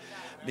word,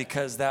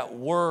 because that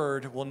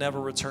word will never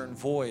return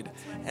void.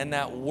 And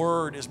that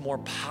word is more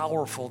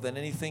powerful than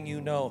anything you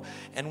know.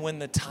 And when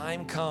the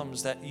time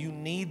comes that you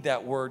need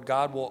that word,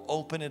 God will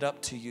open it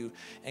up to you,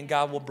 and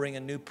God will bring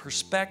a new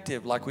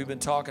perspective, like we've been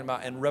talking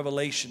about, and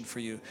revelation for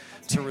you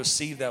to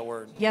receive that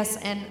word. Yes,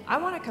 and I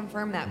want to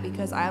confirm that,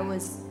 because I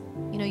was,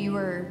 you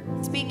were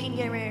speaking,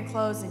 getting ready to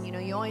close, and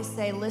you always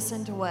say,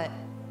 listen to what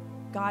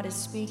God is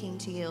speaking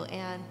to you.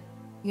 And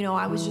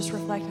I was just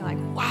reflecting like,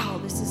 wow,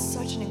 this is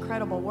such an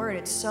incredible word.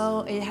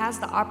 It has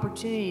the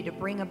opportunity to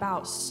bring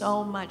about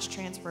so much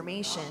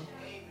transformation.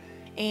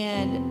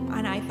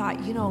 And I thought,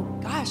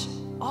 gosh,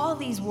 all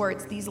these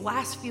words, these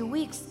last few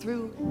weeks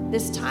through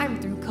this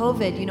time, through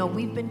COVID,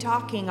 we've been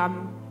talking,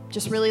 I'm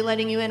just really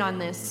letting you in on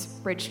this,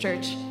 Bridge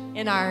Church,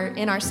 in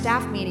our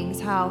staff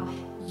meetings, how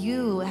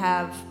you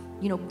have,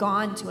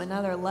 gone to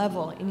another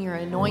level in your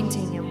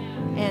anointing,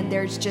 and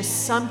there's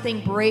just something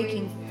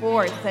breaking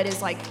forth that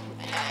is like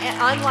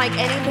unlike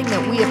anything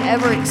that we have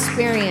ever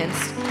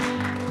experienced.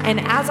 And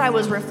as I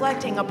was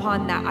reflecting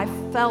upon that, I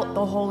felt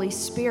the Holy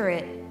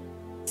Spirit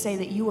say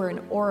that you are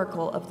an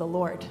oracle of the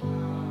Lord.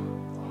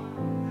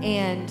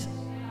 And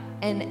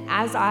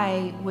as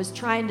I was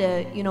trying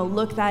to,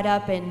 look that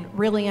up and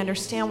really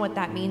understand what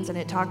that means, and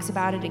it talks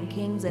about it in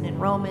Kings and in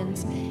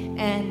Romans,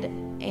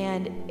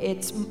 and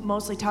it's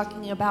mostly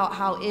talking about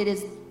how it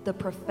is the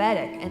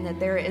prophetic, and that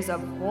there is a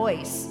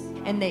voice,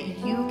 and that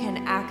you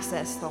can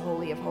access the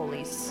Holy of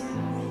Holies.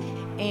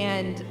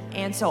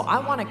 And so I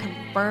want to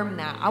confirm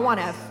that. I want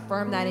to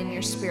affirm that in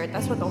your spirit.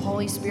 That's what the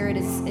Holy Spirit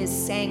is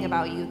saying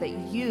about you, that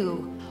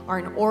you are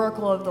an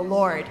oracle of the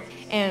Lord.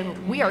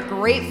 And we are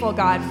grateful,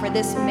 God, for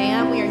this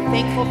man. We are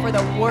thankful for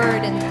the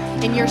word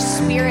and your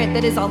spirit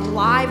that is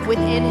alive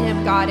within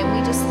him, God. And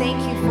we just thank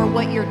you for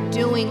what you're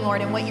doing,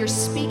 Lord, and what you're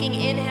speaking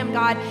in him,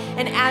 God.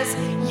 And as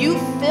you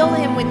fill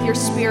him with your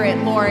spirit,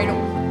 Lord,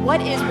 what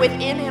is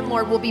within him,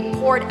 Lord, will be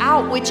poured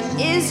out, which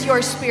is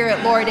your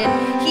spirit, Lord.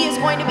 And he is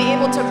going to be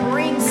able to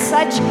bring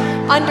such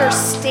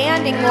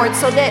understanding, Lord,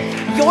 so that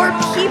your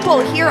people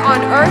here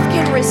on earth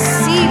can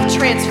receive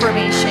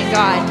transformation,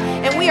 God.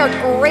 And we are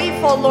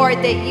grateful, Lord,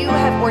 that you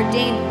have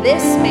ordained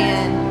this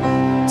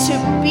man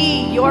to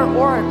be your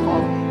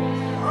oracle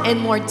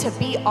and, Lord, to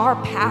be our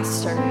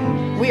pastor.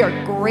 We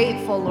are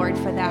grateful, Lord,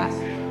 for that.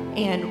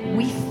 And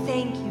we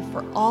thank you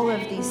for all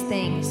of these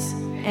things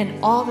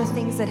and all the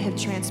things that have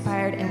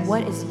transpired and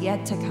what is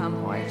yet to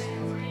come, Lord.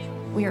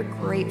 We are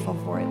grateful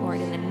for it, Lord,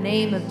 in the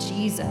name of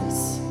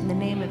Jesus. In the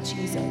name of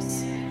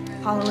Jesus.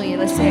 Hallelujah.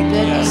 Let's say a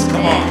good amen.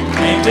 Come on.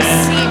 Amen.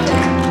 Receive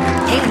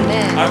it.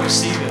 Amen. I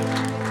receive it.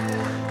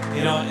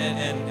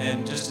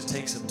 And just to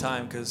take some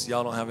time because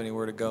y'all don't have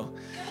anywhere to go.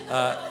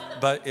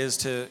 But is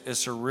to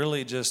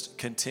really just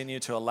continue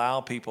to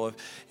allow people.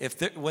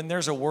 When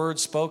there's a word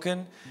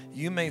spoken,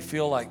 you may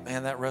feel like,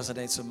 man, that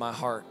resonates in my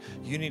heart.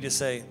 You need to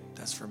say,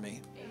 that's for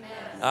me.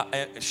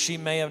 She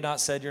may have not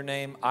said your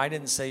name. I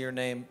didn't say your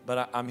name,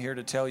 but I'm here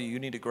to tell you, you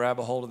need to grab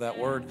a hold of that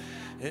word.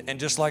 And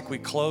just like we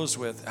close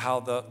with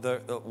how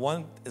the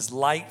one is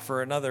light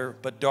for another,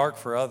 but dark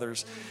for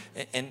others.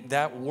 And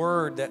that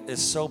word that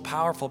is so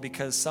powerful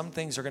because some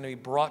things are going to be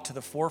brought to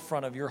the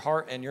forefront of your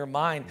heart and your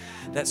mind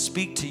that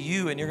speak to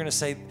you. And you're going to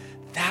say,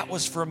 that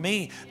was for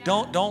me.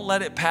 Don't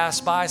let it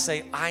pass by.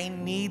 Say, I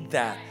need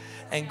that.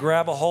 And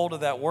grab a hold of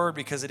that word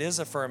because it is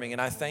affirming.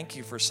 And I thank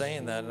you for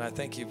saying that. And I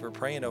thank you for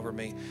praying over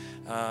me.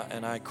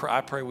 And I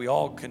pray we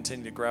all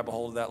continue to grab a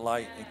hold of that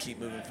light and keep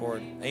moving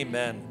forward.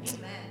 Amen. Amen.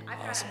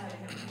 Awesome.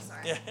 I'm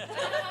sorry. Yeah.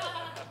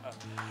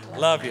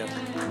 Love you.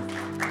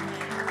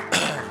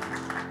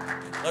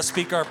 Let's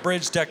speak our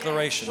bridge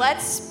declaration.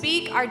 Let's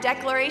speak our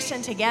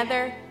declaration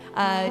together.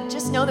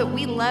 Just know that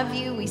we love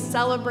you, we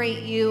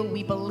celebrate you,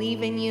 we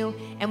believe in you,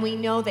 and we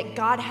know that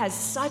God has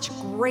such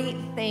great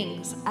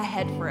things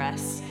ahead for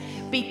us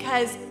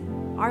because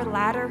our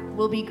ladder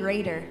will be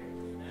greater.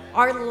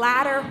 Our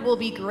ladder will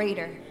be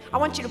greater. I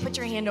want you to put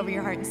your hand over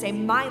your heart and say,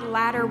 my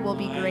ladder will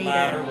be greater.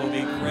 My ladder will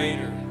be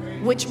greater.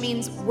 Which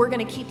means we're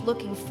going to keep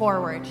looking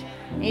forward.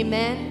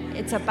 Amen.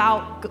 It's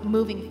about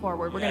moving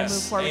forward. We're going to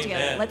move forward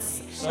together.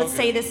 Let's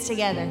say this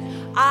together.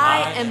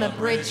 I am a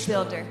bridge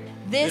builder.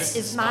 This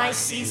is my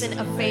season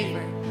of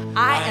favor.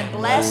 I am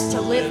blessed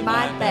to live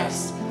my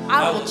best.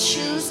 I will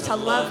choose to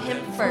love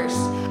him first.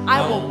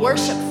 I will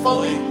worship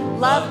fully,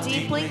 love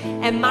deeply,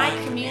 and my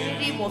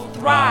community will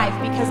thrive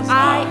because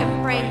I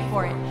am praying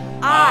for it.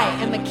 I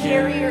am a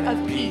carrier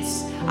of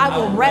peace. I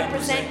will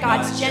represent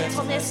God's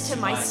gentleness to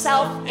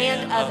myself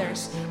and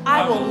others.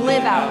 I will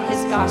live out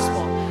his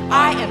gospel.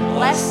 I am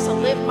blessed to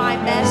live my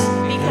best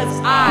because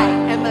I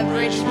am a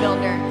bridge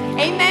builder.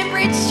 Amen,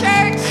 Bridge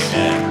Church.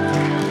 Amen.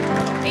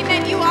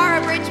 You are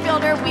a bridge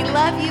builder. We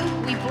love you.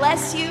 We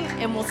bless you.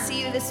 And we'll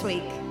see you this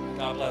week.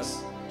 God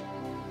bless.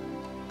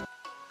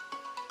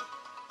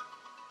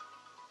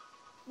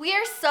 We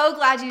are so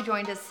glad you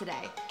joined us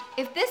today.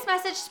 If this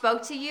message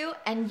spoke to you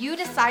and you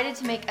decided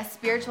to make a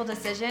spiritual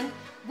decision,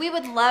 we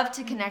would love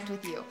to connect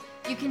with you.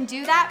 You can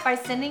do that by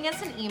sending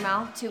us an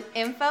email to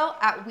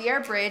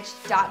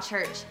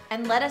info@wearebridge.church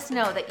and let us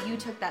know that you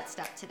took that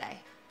step today.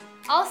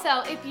 Also,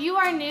 if you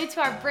are new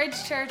to our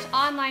Bridge Church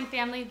online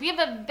family, we have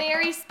a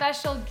very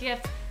special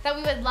gift that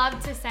we would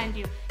love to send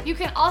you. You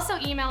can also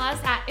email us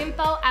at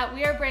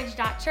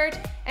info@wearebridge.church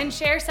and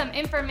share some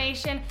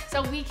information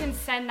so we can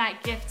send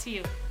that gift to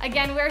you.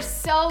 Again, we're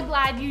so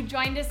glad you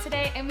joined us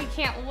today and we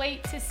can't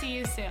wait to see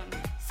you soon.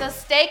 So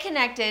stay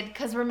connected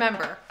because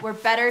remember, we're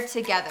better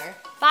together.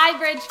 Bye,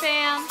 Bridge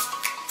fam.